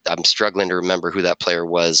 I'm struggling to remember who that player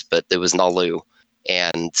was, but it was Nalu.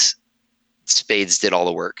 And Spades did all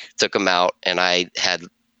the work, took him out, and I had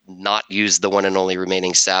not used the one and only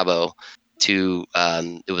remaining Sabo to,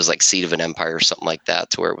 it was like Seed of an Empire or something like that,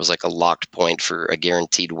 to where it was like a locked point for a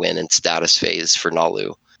guaranteed win in status phase for Nalu.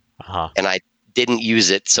 Uh-huh. And I didn't use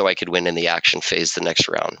it so I could win in the action phase the next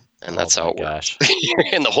round. And that's how it worked.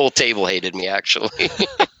 And the whole table hated me, actually.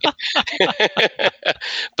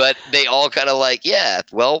 But they all kind of like, yeah,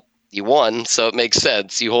 well, you won, so it makes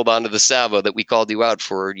sense. You hold on to the Sabo that we called you out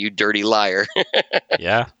for, you dirty liar.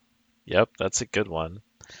 Yeah. Yep, that's a good one.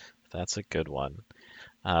 I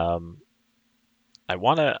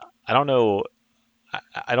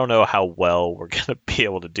don't know how well we're going to be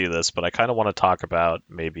able to do this, but I kind of want to talk about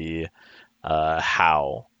maybe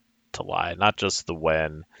how to lie, not just the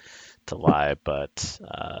when to lie, but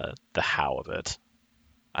the how of it.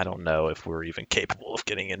 I don't know if we're even capable of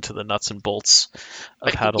getting into the nuts and bolts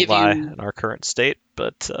of how to lie in our current state,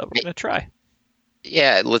 but we're going to try.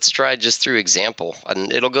 Yeah, let's try just through example.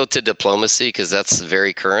 And it'll go to diplomacy because that's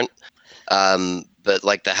very current. But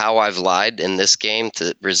like the how I've lied in this game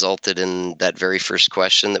resulted in that very first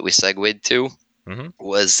question that we segued to. Mm-hmm.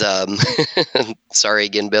 Was sorry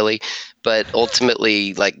again, Billy, but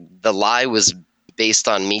ultimately, like, the lie was based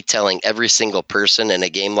on me telling every single person in a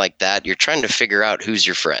game like that, you're trying to figure out who's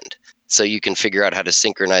your friend so you can figure out how to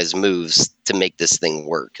synchronize moves to make this thing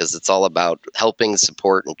work, because it's all about helping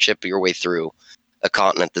support and chip your way through a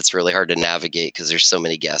continent that's really hard to navigate because there's so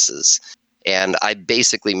many guesses. And I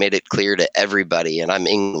basically made it clear to everybody, and I'm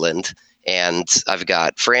England, and I've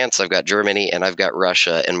got France, I've got Germany, and I've got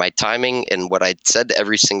Russia. And my timing and what I said to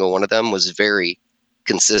every single one of them was very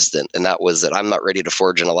consistent. And that was that I'm not ready to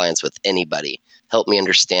forge an alliance with anybody. Help me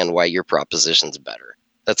understand why your proposition's better.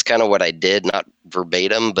 That's kind of what I did, not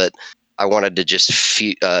verbatim, but I wanted to just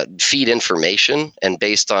feed information. And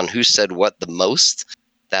based on who said what the most,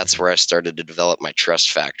 that's where I started to develop my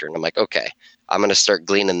trust factor. And I'm like, okay, I'm going to start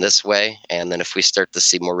gleaning this way. And then if we start to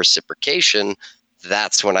see more reciprocation,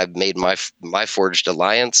 that's when I've made my forged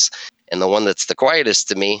alliance. And the one that's the quietest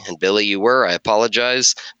to me, and Billy, you were, I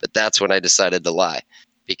apologize, but that's when I decided to lie,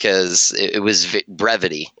 because it was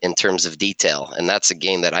brevity in terms of detail. And that's a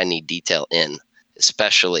game that I need detail in,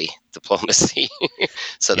 especially diplomacy.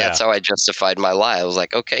 So that's how I justified my lie. I was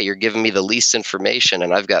like, okay, you're giving me the least information,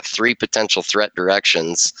 and I've got 3 potential threat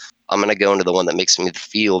directions. I'm going to go into the one that makes me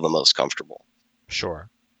feel the most comfortable. Sure.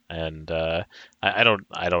 And I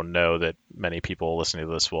don't know that many people listening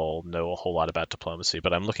to this will know a whole lot about diplomacy,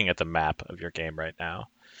 but I'm looking at the map of your game right now.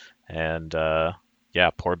 And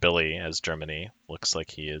poor Billy as Germany looks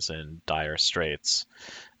like he is in dire straits.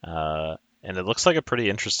 And it looks like a pretty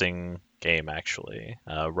interesting game, actually.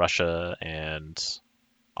 Russia and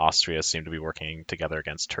Austria seem to be working together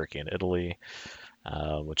against Turkey and Italy,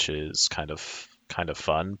 which is kind of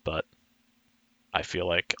fun, but I feel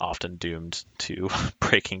like often doomed to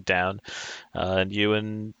breaking down. And you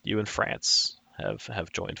and France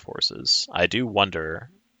have joined forces. I do wonder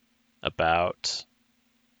about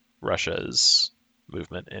Russia's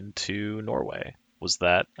movement into Norway. Was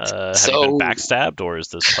that have you been backstabbed, or is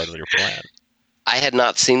this part of your plan? I had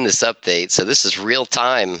not seen this update, so this is real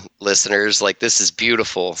time, listeners. Like, this is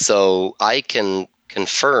beautiful. So I can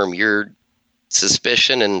confirm your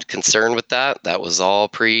suspicion and concern with that. That was all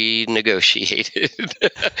pre-negotiated.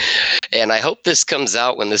 And I hope this comes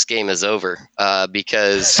out when this game is over,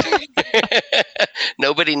 because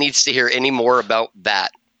nobody needs to hear any more about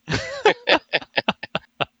that.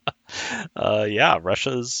 Yeah,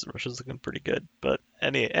 Russia's looking pretty good. But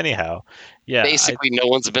anyhow, yeah. Basically, no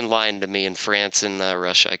one's been lying to me in France and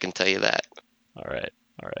Russia. I can tell you that. All right.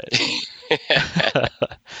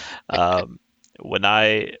 When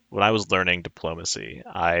I was learning diplomacy,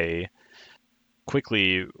 I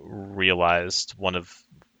quickly realized one of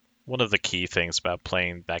the key things about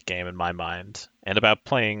playing that game in my mind, and about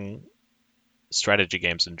playing strategy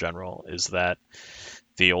games in general, is that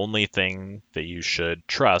the only thing that you should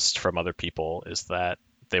trust from other people is that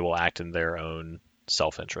they will act in their own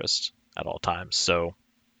self-interest at all times. So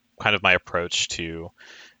kind of my approach to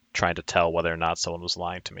trying to tell whether or not someone was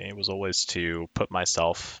lying to me was always to put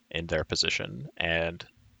myself in their position and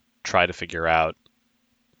try to figure out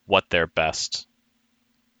what their best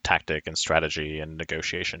tactic and strategy and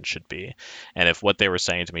negotiation should be. And if what they were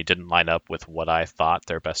saying to me didn't line up with what I thought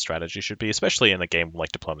their best strategy should be, especially in a game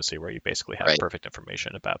like Diplomacy where you basically have perfect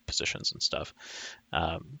information about positions and stuff,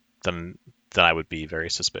 then I would be very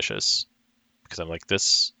suspicious, because I'm like,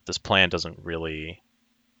 this plan doesn't really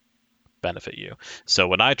benefit you. So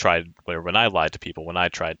when I lied to people, when I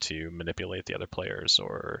tried to manipulate the other players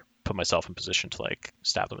or put myself in position to like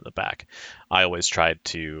stab them in the back, I always tried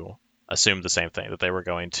to assume the same thing, that they were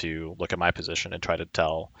going to look at my position and try to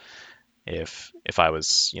tell if I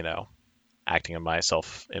was, acting in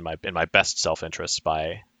my best self-interest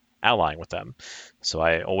by allying with them. So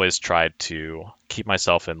I always tried to keep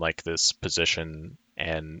myself in like this position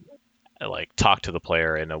and like talk to the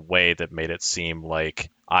player in a way that made it seem like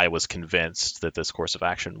I was convinced that this course of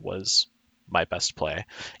action was my best play,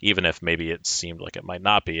 even if maybe it seemed like it might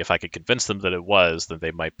not be. If I could convince them that it was, then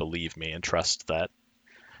they might believe me and trust that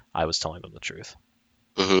I was telling them the truth.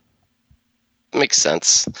 Makes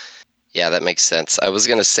sense. Yeah, that makes sense. I was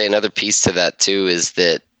going to say another piece to that too is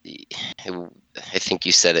that I think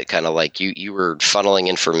you said it kind of like you were funneling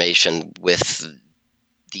information with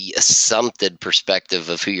the assumpted perspective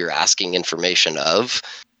of who you're asking information of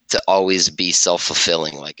to always be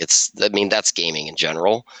self-fulfilling. Like that's gaming in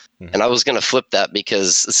general. Mm-hmm. And I was going to flip that,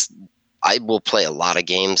 because I will play a lot of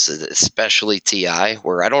games, especially TI,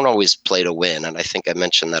 where I don't always play to win. And I think I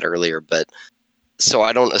mentioned that earlier, but so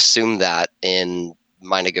I don't assume that in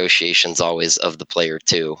my negotiations always of the player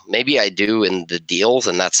too. Maybe I do in the deals,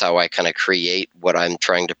 and that's how I kind of create what I'm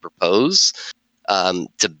trying to propose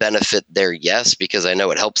to benefit their yes, because I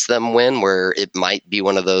know it helps them win, where it might be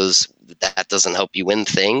one of those that doesn't help you win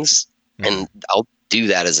things. Mm-hmm. And I'll do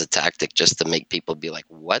that as a tactic just to make people be like,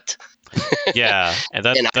 what? Yeah. And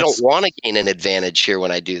I don't want to gain an advantage here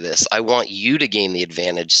when I do this. I want you to gain the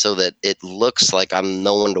advantage so that it looks like I'm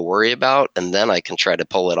no one to worry about, and then I can try to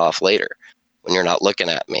pull it off later when you're not looking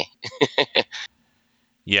at me.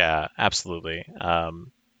 Yeah, absolutely.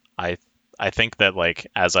 I think that like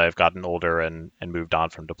as I've gotten older and moved on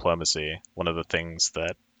from diplomacy, one of the things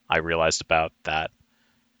that I realized about that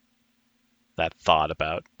thought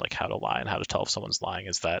about like how to lie and how to tell if someone's lying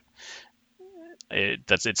is that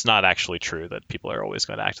it's not actually true that people are always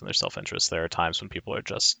going to act in their self-interest. There are times when people are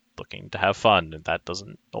just looking to have fun, and that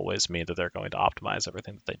doesn't always mean that they're going to optimize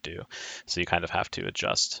everything that they do. So you kind of have to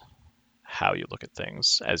adjust how you look at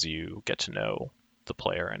things as you get to know the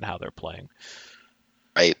player and how they're playing.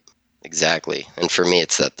 Right. Exactly. And for me,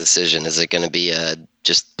 it's that decision. Is it going to be a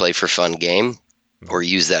just play for fun game, or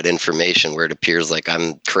use that information where it appears like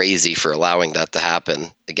I'm crazy for allowing that to happen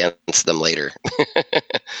against them later?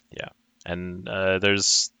 Yeah. And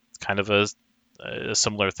there's kind of a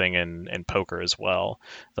similar thing in poker as well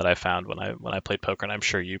that I found when I played poker, and I'm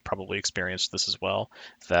sure you probably experienced this as well,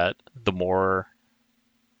 that the more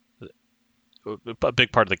a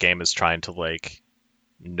big part of the game is trying to like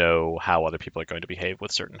know how other people are going to behave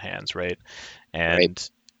with certain hands, right? And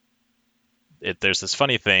there's this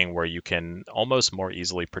funny thing where you can almost more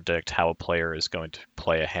easily predict how a player is going to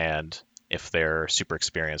play a hand if they're super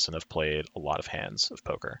experienced and have played a lot of hands of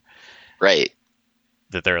poker. Right.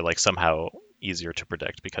 That they're like somehow easier to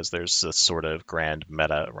predict because there's this sort of grand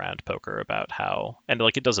meta around poker about how, and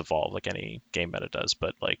like it does evolve like any game meta does,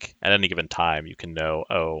 but like at any given time you can know,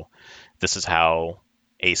 oh, this is how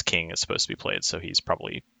Ace King is supposed to be played, so he's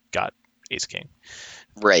probably got Ace King.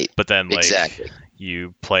 Right. But then like exactly.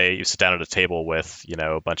 you sit down at a table with,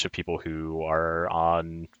 a bunch of people who are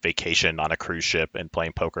on vacation on a cruise ship and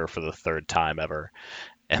playing poker for the third time ever.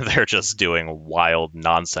 And they're just doing wild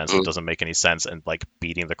nonsense that doesn't make any sense and like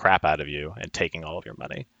beating the crap out of you and taking all of your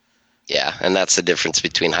money. Yeah, and that's the difference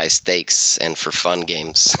between high stakes and for fun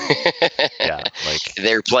games. Yeah, like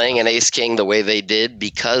they're playing an Ace King the way they did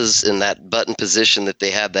because in that button position that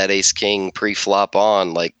they had that Ace King pre-flop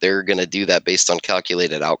on, like they're going to do that based on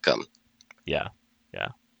calculated outcome. Yeah.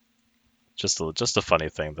 Just a funny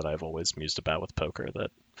thing that I've always mused about with poker, that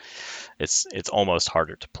it's almost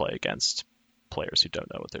harder to play against players who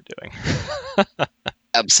don't know what they're doing.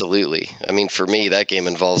 Absolutely. I mean, for me, that game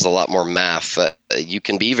involves a lot more math. You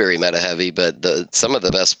can be very meta heavy, but some of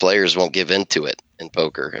the best players won't give into it in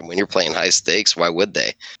poker. And when you're playing high stakes, why would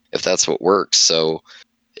they, if that's what works? So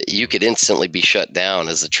you could instantly be shut down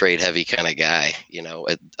as a trade heavy kind of guy,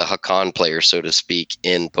 a Hakan player, so to speak,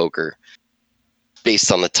 in poker,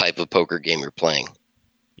 based on the type of poker game you're playing.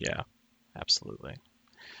 Yeah, absolutely.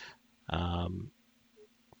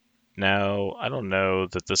 Now, I don't know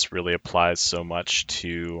that this really applies so much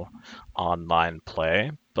to online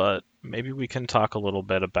play, but maybe we can talk a little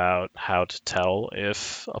bit about how to tell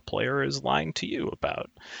if a player is lying to you about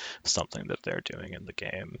something that they're doing in the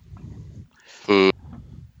game.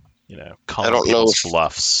 Calling people's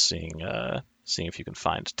bluffs, seeing if you can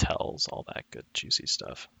find tells, all that good juicy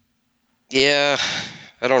stuff. Yeah,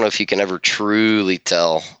 I don't know if you can ever truly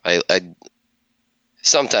tell.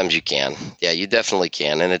 Sometimes you can. Yeah, you definitely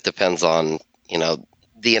can, and it depends on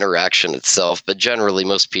the interaction itself. But generally,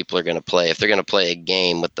 most people are going to play. If they're going to play a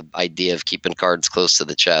game with the idea of keeping cards close to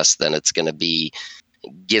the chest, then it's going to be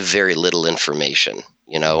give very little information,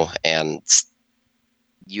 and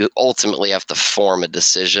you ultimately have to form a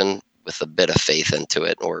decision with a bit of faith into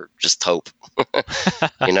it, or just hope.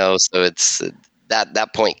 So it's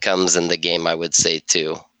that point comes in the game, I would say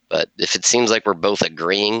too. But if it seems like we're both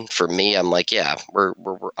agreeing, for me, I'm like, yeah,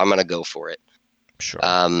 I'm going to go for it. Sure.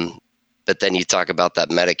 But then you talk about that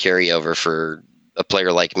meta carryover for a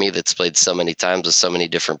player like me that's played so many times with so many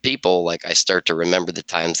different people. Like, I start to remember the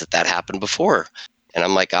times that happened before. And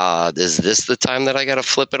I'm like, is this the time that I got to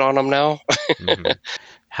flip it on them now? Mm-hmm.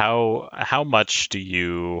 How much do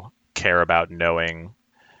you care about knowing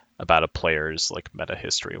about a player's meta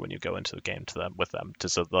history when you go into the game with them?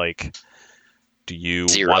 Does it do you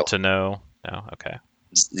Zero. Want to know? No? Okay.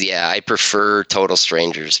 Yeah, I prefer total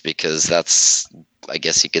strangers because that's, I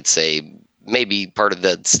guess you could say, maybe part of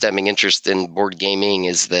the stemming interest in board gaming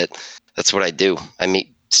is that's what I do. I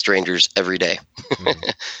meet strangers every day. Mm-hmm.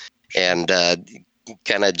 And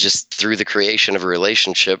kind of just through the creation of a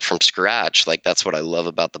relationship from scratch, that's what I love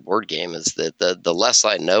about the board game is that the less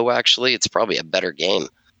I know, actually, it's probably a better game.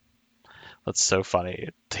 That's so funny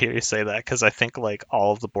to hear you say that, because I think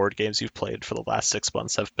all of the board games you've played for the last 6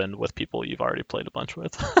 months have been with people you've already played a bunch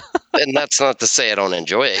with. And that's not to say I don't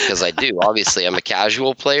enjoy it, because I do. Obviously, I'm a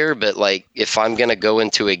casual player, but if I'm going to go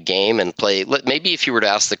into a game and play, maybe if you were to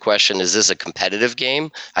ask the question, is this a competitive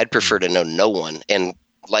game? I'd prefer to know no one. And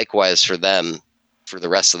likewise for them, for the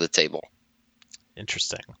rest of the table.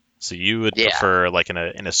 Interesting. So you would prefer,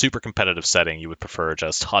 in a super competitive setting, you would prefer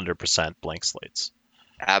just 100% blank slates.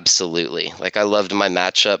 Absolutely. I loved my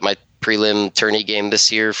matchup. My prelim tourney game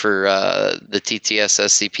this year for the TTS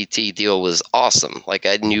SCPT deal was awesome.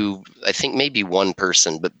 I knew, I think maybe one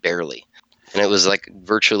person, but barely. And it was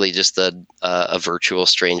virtually just a virtual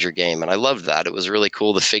stranger game. And I loved that. It was really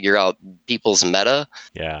cool to figure out people's meta,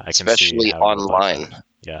 yeah, especially online.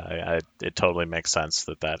 Yeah, it totally makes sense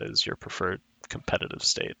that is your preferred competitive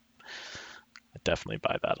state. I definitely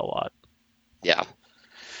buy that a lot. Yeah.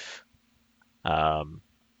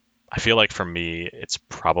 I feel like for me, it's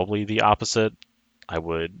probably the opposite. I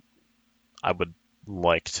would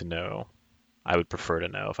like to know. I would prefer to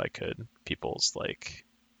know if I could people's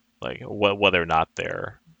whether or not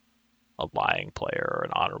they're a lying player or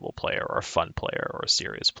an honorable player or a fun player or a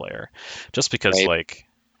serious player. Just because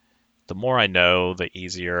the more I know, the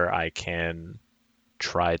easier I can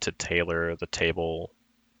try to tailor the table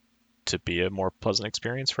to be a more pleasant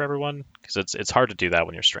experience for everyone. Because it's hard to do that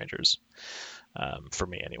when you're strangers. For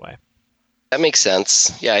me anyway. That makes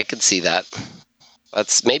sense. Yeah, I could see that.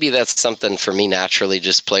 That's something for me naturally,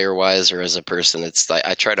 just player wise or as a person. It's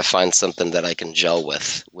I try to find something that I can gel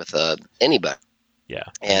with anybody. Yeah.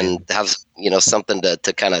 And have something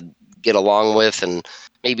to kind of get along with, and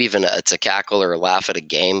maybe even it's a cackle or a laugh at a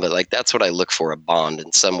game. But that's what I look for, a bond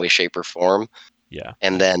in some way, shape, or form. Yeah.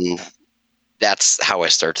 And then that's how I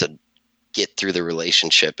start to get through the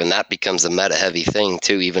relationship, and that becomes a meta heavy thing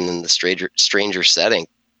too, even in the stranger setting,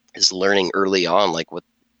 is learning early on what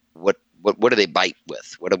do they bite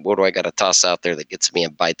with, what do I got to toss out there that gets me a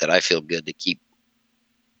bite that I feel good to keep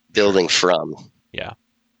building from. Yeah.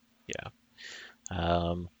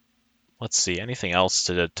 Let's see, anything else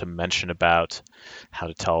to mention about how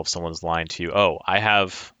to tell if someone's lying to you?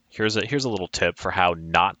 Here's a little tip for how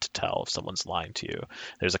not to tell if someone's lying to you.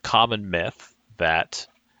 There's a common myth that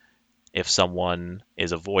if someone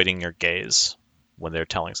is avoiding your gaze when they're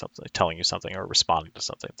telling you something or responding to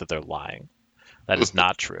something, that they're lying. That is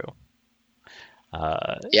not true.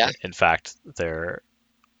 In fact, there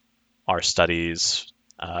are studies.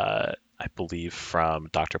 I I believe from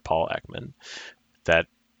Dr. Paul Ekman, that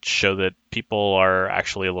show that people are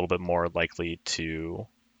actually a little bit more likely to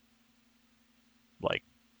like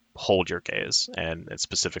hold your gaze and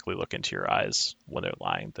specifically look into your eyes when they're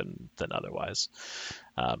lying than otherwise.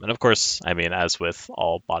 And of course, I mean, as with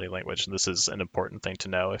all body language, and this is an important thing to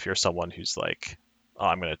know if you're someone who's like, oh,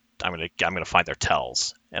 I'm gonna find their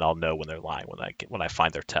tells, and I'll know when they're lying when I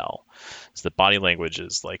find their tell. So the body language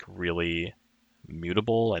is like really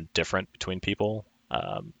mutable and different between people.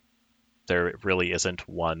 There really isn't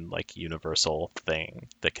one like universal thing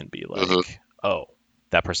that can be like, oh,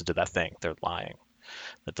 that person did that thing, they're lying.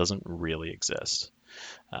 That doesn't really exist.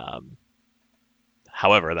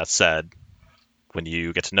 However, that said, when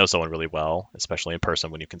you get to know someone really well, especially in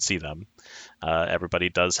person when you can see them, everybody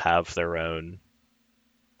does have their own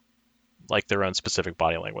specific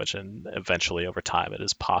body language, and eventually over time it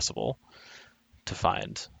is possible to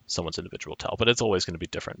find someone's individual tell, but it's always going to be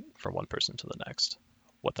different from one person to the next.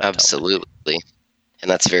 What that absolutely,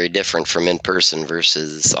 and that's very different from in person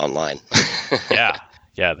versus online.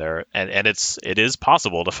 Yeah, there and it is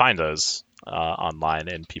possible to find those online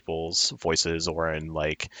in people's voices or in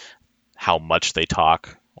like how much they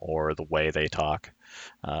talk or the way they talk.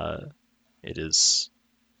 It is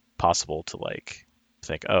possible to like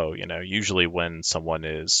think, oh, usually when someone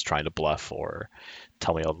is trying to bluff or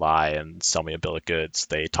tell me a lie and sell me a bill of goods,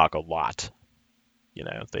 they talk a lot.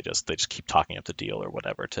 They just keep talking up the deal or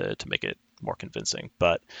whatever to make it more convincing.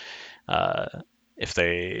 But if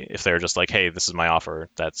they're just like, hey, this is my offer,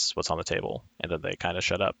 that's what's on the table, and then they kind of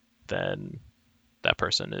shut up, then that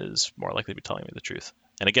person is more likely to be telling me the truth.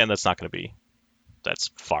 And again, that's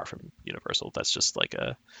far from universal. That's just like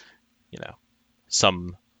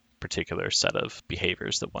some particular set of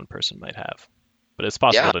behaviors that one person might have. But it's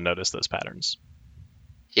possible to notice those patterns.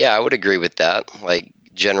 Yeah, I would agree with that. Like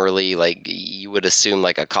generally, like you would assume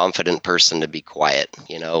like a confident person to be quiet,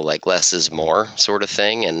 like less is more sort of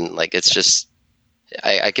thing. And like, it's just,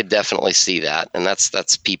 I could definitely see that. And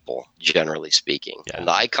that's people, generally speaking. Yeah. And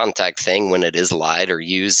the eye contact thing, when it is lied or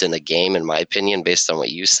used in a game, in my opinion, based on what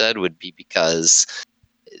you said, would be because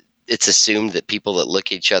it's assumed that people that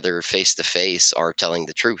look each other face to face are telling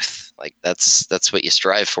the truth. Like that's what you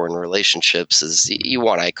strive for in relationships, is you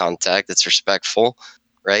want eye contact. It's respectful,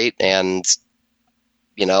 right? And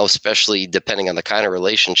especially depending on the kind of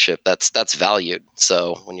relationship, that's valued.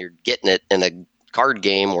 So when you're getting it in a card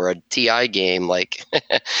game or a TI game, like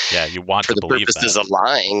yeah, you want for to the believe purposes that. of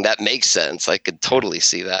lying, that makes sense. I could totally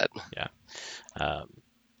see that. Yeah. I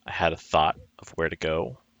had a thought of where to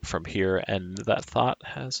go from here, and that thought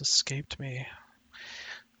has escaped me.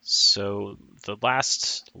 So the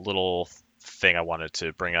last little thing I wanted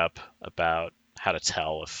to bring up about how to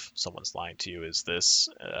tell if someone's lying to you is this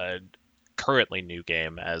currently new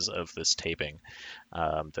game as of this taping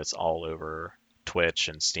that's all over Twitch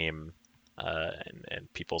and Steam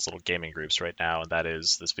and people's little gaming groups right now, and that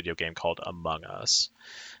is this video game called Among Us,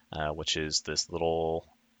 which is this little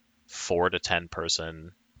 4 to 10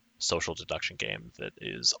 person social deduction game that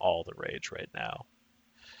is all the rage right now.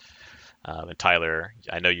 And Tyler,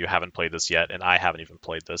 I know you haven't played this yet, and I haven't even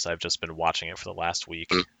played this. I've just been watching it for the last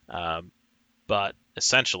week. But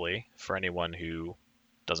essentially, for anyone who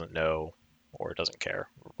doesn't know or doesn't care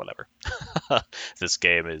or whatever, this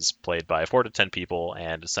game is played by 4 to 10 people,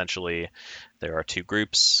 and essentially there are 2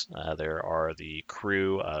 groups. There are the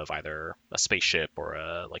crew of either a spaceship or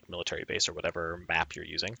a like military base or whatever map you're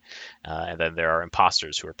using, and then there are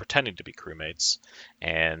imposters who are pretending to be crewmates,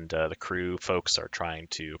 and the crew folks are trying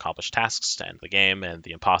to accomplish tasks to end the game, and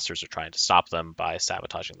the imposters are trying to stop them by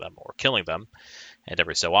sabotaging them or killing them. And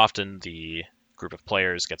every so often the group of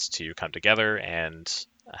players gets to come together and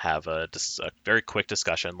have a very quick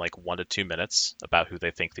discussion, like 1 to 2 minutes, about who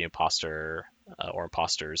they think the imposter or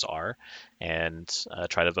imposters are, and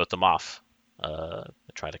try to vote them off,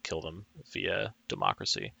 try to kill them via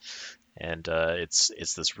democracy. And it's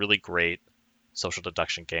this really great social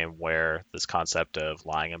deduction game where this concept of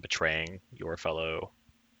lying and betraying your fellow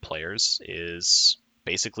players is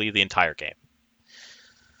basically the entire game.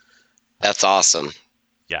 That's awesome.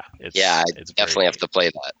 Yeah, I definitely have to play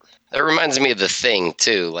that. That reminds me of The Thing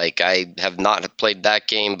too. Like I have not played that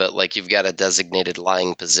game, but like you've got a designated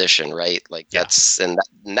lying position, right? Like that's in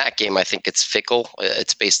that game. I think it's fickle.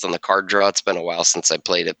 It's based on the card draw. It's been a while since I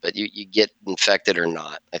played it, but you get infected or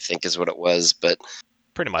not, I think is what it was. But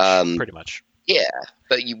pretty much. Yeah,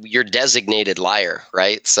 but you're designated liar,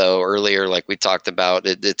 right? So earlier, like we talked about,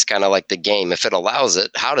 it's kind of like the game. If it allows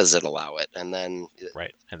it, how does it allow it? And then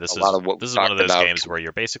right, and this is one of those games where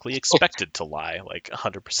you're basically expected to lie like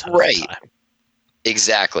 100% of the time.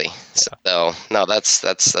 Exactly. So no, that's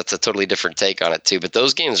a totally different take on it too. But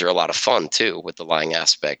those games are a lot of fun too with the lying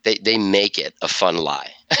aspect. They make it a fun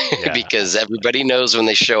lie Yeah, because everybody knows when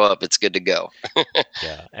they show up, it's good to go.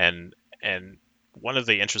 Yeah, and one of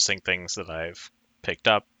the interesting things that I've picked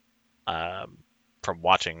up from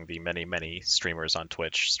watching the many streamers on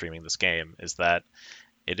Twitch streaming this game is that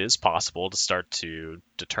it is possible to start to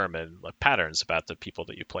determine like patterns about the people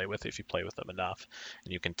that you play with if you play with them enough,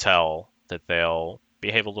 and you can tell that they'll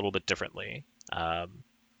behave a little bit differently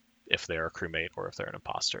if they're a crewmate or if they're an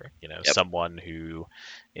imposter. Yep. Someone who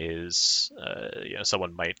is,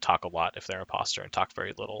 someone might talk a lot if they're an imposter and talk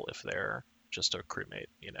very little if they're just a crewmate,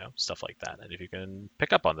 stuff like that. And if you can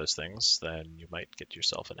pick up on those things, then you might get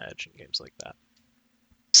yourself an edge in games like that.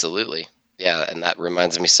 Absolutely. Yeah, and that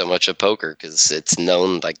reminds me so much of poker because it's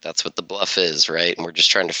known like that's what the bluff is, right? And we're just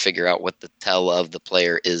trying to figure out what the tell of the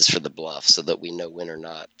player is for the bluff so that we know when or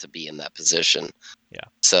not to be in that position. Yeah.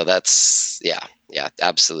 So that's, yeah,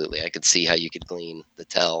 absolutely. I could see how you could glean the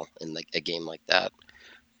tell in a game like that.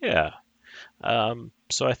 Yeah.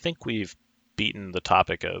 So I think we've beaten the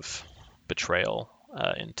topic of betrayal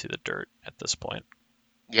into the dirt at this point.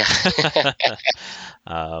 Yeah.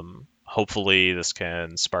 Hopefully this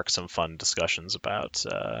can spark some fun discussions about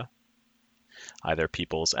either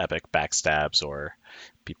people's epic backstabs or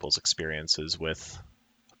people's experiences with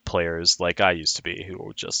players like I used to be who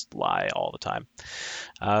would just lie all the time.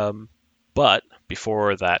 But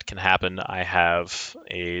before that can happen, I have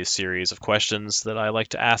a series of questions that I like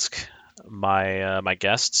to ask my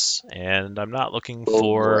guests, and I'm not looking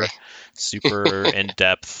for super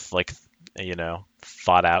in-depth,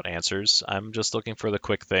 thought out answers. I'm just looking for the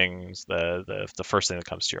quick things, the first thing that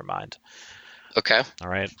comes to your mind. Okay. All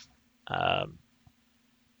right.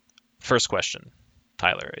 First question,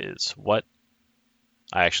 Tyler, is what?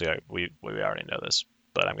 We already know this,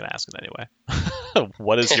 but I'm going to ask it anyway.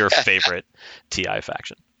 What is your favorite TI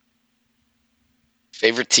faction?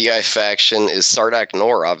 Favorite TI faction is Sardak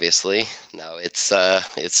Nor, obviously. No, it's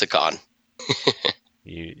Hakan.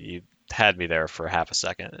 You had me there for half a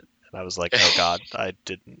second, and I was like, oh God,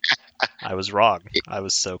 I was wrong. I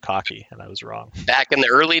was so cocky, and I was wrong. Back in the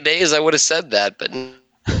early days, I would have said that, but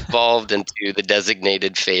evolved into the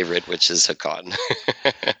designated favorite, which is Hakan.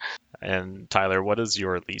 And Tyler, what is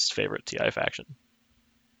your least favorite TI faction?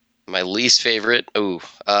 My least favorite?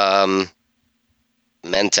 Mentak.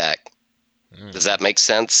 Does that make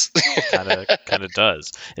sense? Kind of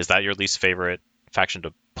does. Is that your least favorite faction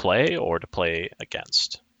to play or to play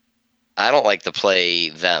against? I don't like to play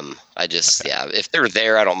them. I just, if they're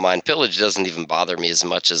there, I don't mind. Pillage doesn't even bother me as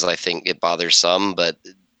much as I think it bothers some, but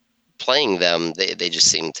playing them, they just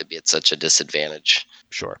seem to be at such a disadvantage.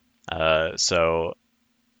 Sure. So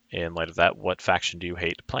in light of that, what faction do you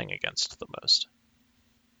hate playing against the most?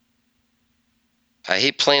 I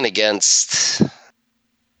hate playing against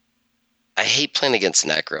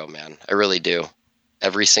Necro, man. I really do.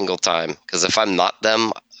 Every single time. Because if I'm not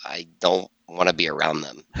them, I don't want to be around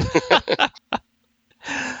them.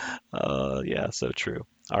 Yeah, so true.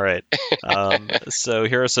 All right. So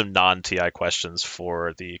here are some non-TI questions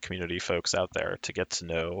for the community folks out there to get to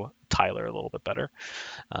know Tyler a little bit better.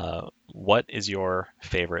 What is your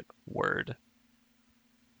favorite word?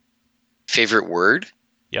 Favorite word?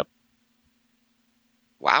 Yep.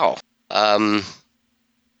 Wow. I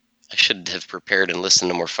should have prepared and listened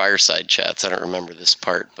to more fireside chats. I don't remember this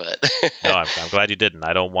part, but no, I'm glad you didn't.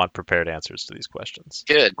 I don't want prepared answers to these questions.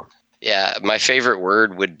 Good. Yeah, my favorite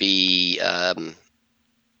word would be,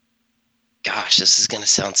 gosh, this is going to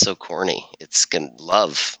sound so corny.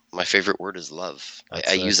 Love. My favorite word is love.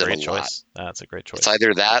 I use it a lot. That's a great choice. It's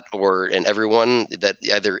either that and everyone that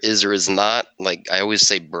either is or is not. Like I always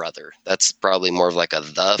say brother. That's probably more of like a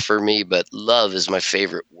the for me, but love is my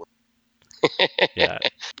favorite word. Yeah,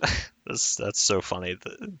 that's so funny.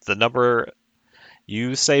 The number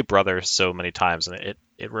you say brother so many times, and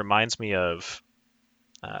it reminds me of.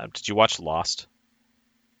 Did you watch Lost?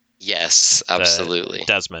 Yes, absolutely.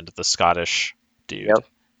 Desmond, the Scottish dude,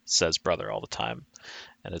 says brother all the time,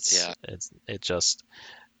 and it just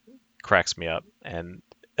cracks me up, and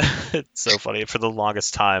it's so funny. For the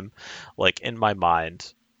longest time, like in my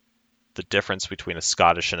mind, the difference between a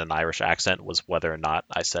Scottish and an Irish accent was whether or not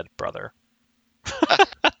I said brother.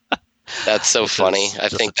 That's so funny. I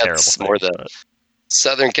think that's more the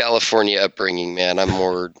Southern California upbringing, man. I'm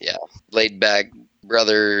more, laid back,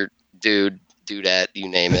 brother, dudette, you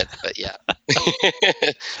name it. But yeah,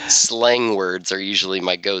 slang words are usually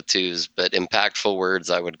my go-tos, but impactful words,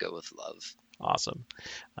 I would go with love. Awesome.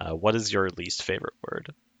 What is your least favorite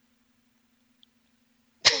word?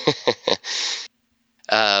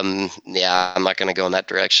 Yeah, I'm not going to go in that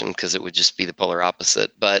direction because it would just be the polar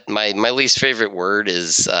opposite. But my least favorite word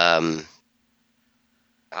is, how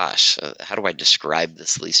do I describe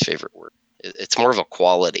this least favorite word? It's more of a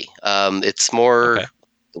quality. It's more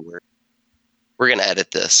the word. We're going to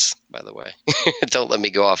edit this, by the way. Don't let me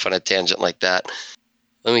go off on a tangent like that.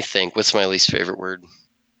 Let me think. What's my least favorite word?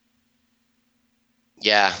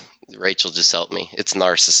 Yeah, Rachel just helped me. It's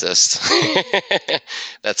narcissist.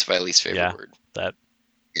 That's my least favorite word.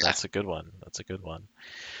 That's a good one. That's a good one.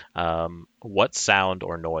 What sound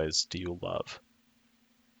or noise do you love?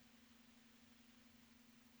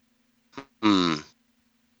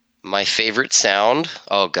 My favorite sound?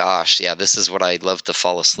 Oh gosh, yeah, this is what I love to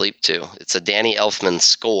fall asleep to. It's a Danny Elfman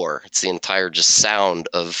score. It's the entire just sound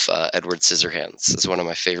of Edward Scissorhands. It's one of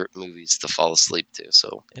my favorite movies to fall asleep to.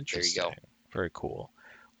 So there you go. Very cool.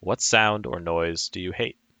 What sound or noise do you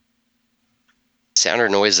hate? Sound or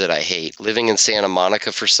noise that I hate. Living in Santa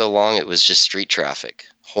Monica for so long, it was just street traffic.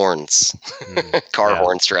 Horns. Car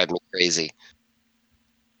horns drive me crazy.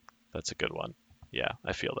 That's a good one. Yeah,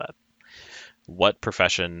 I feel that. What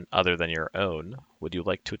profession other than your own would you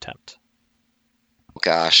like to attempt?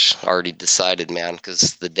 Gosh, already decided, man,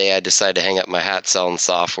 because the day I decide to hang up my hat selling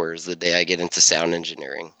software is the day I get into sound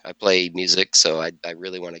engineering. I play music, so I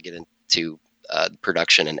really want to get into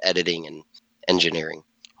production and editing and engineering.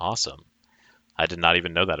 Awesome. I did not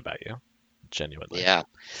even know that about you, genuinely. Yeah.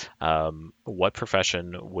 What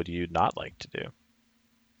profession would you not like to do?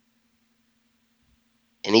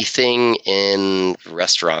 Anything in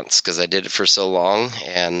restaurants, because I did it for so long,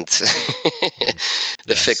 and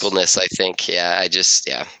the fickleness, I think. Yeah,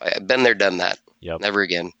 I've been there, done that. Yep. Never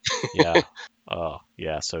again. Yeah. Oh,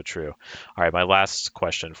 yeah, so true. All right, my last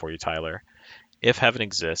question for you, Tyler. If heaven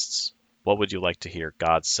exists, what would you like to hear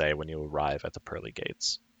God say when you arrive at the pearly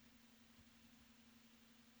gates?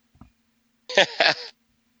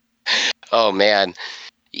 Oh, man.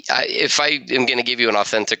 If I am going to give you an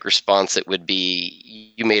authentic response, it would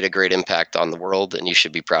be, you made a great impact on the world and you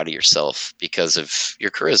should be proud of yourself because of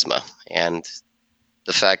your charisma and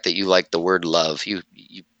the fact that you like the word love. You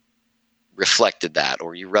reflected that,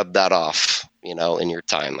 or you rubbed that off, in your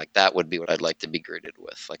time. Like, that would be what I'd like to be greeted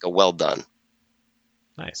with, like a well done.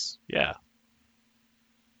 Nice. Yeah.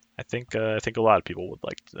 I think a lot of people would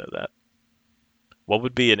like to know that. What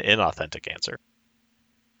would be an inauthentic answer?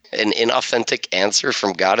 An inauthentic answer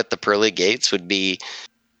from God at the pearly gates would be,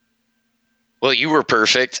 well, you were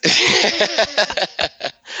perfect.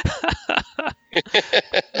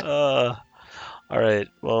 All right.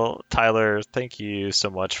 Well, Tyler, thank you so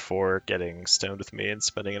much for getting stoned with me and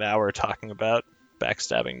spending an hour talking about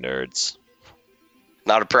backstabbing nerds.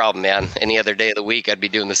 Not a problem, man. Any other day of the week, I'd be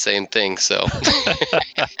doing the same thing, so.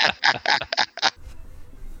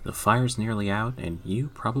 The fire's nearly out, and you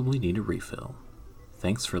probably need a refill.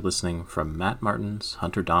 Thanks for listening from Matt Martins,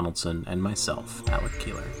 Hunter Donaldson, and myself, Alec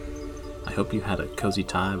Keeler. I hope you had a cozy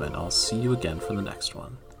time, and I'll see you again for the next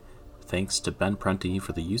one. Thanks to Ben Prunty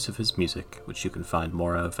for the use of his music, which you can find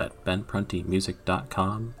more of at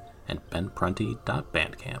benpruntymusic.com and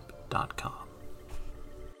benprunty.bandcamp.com.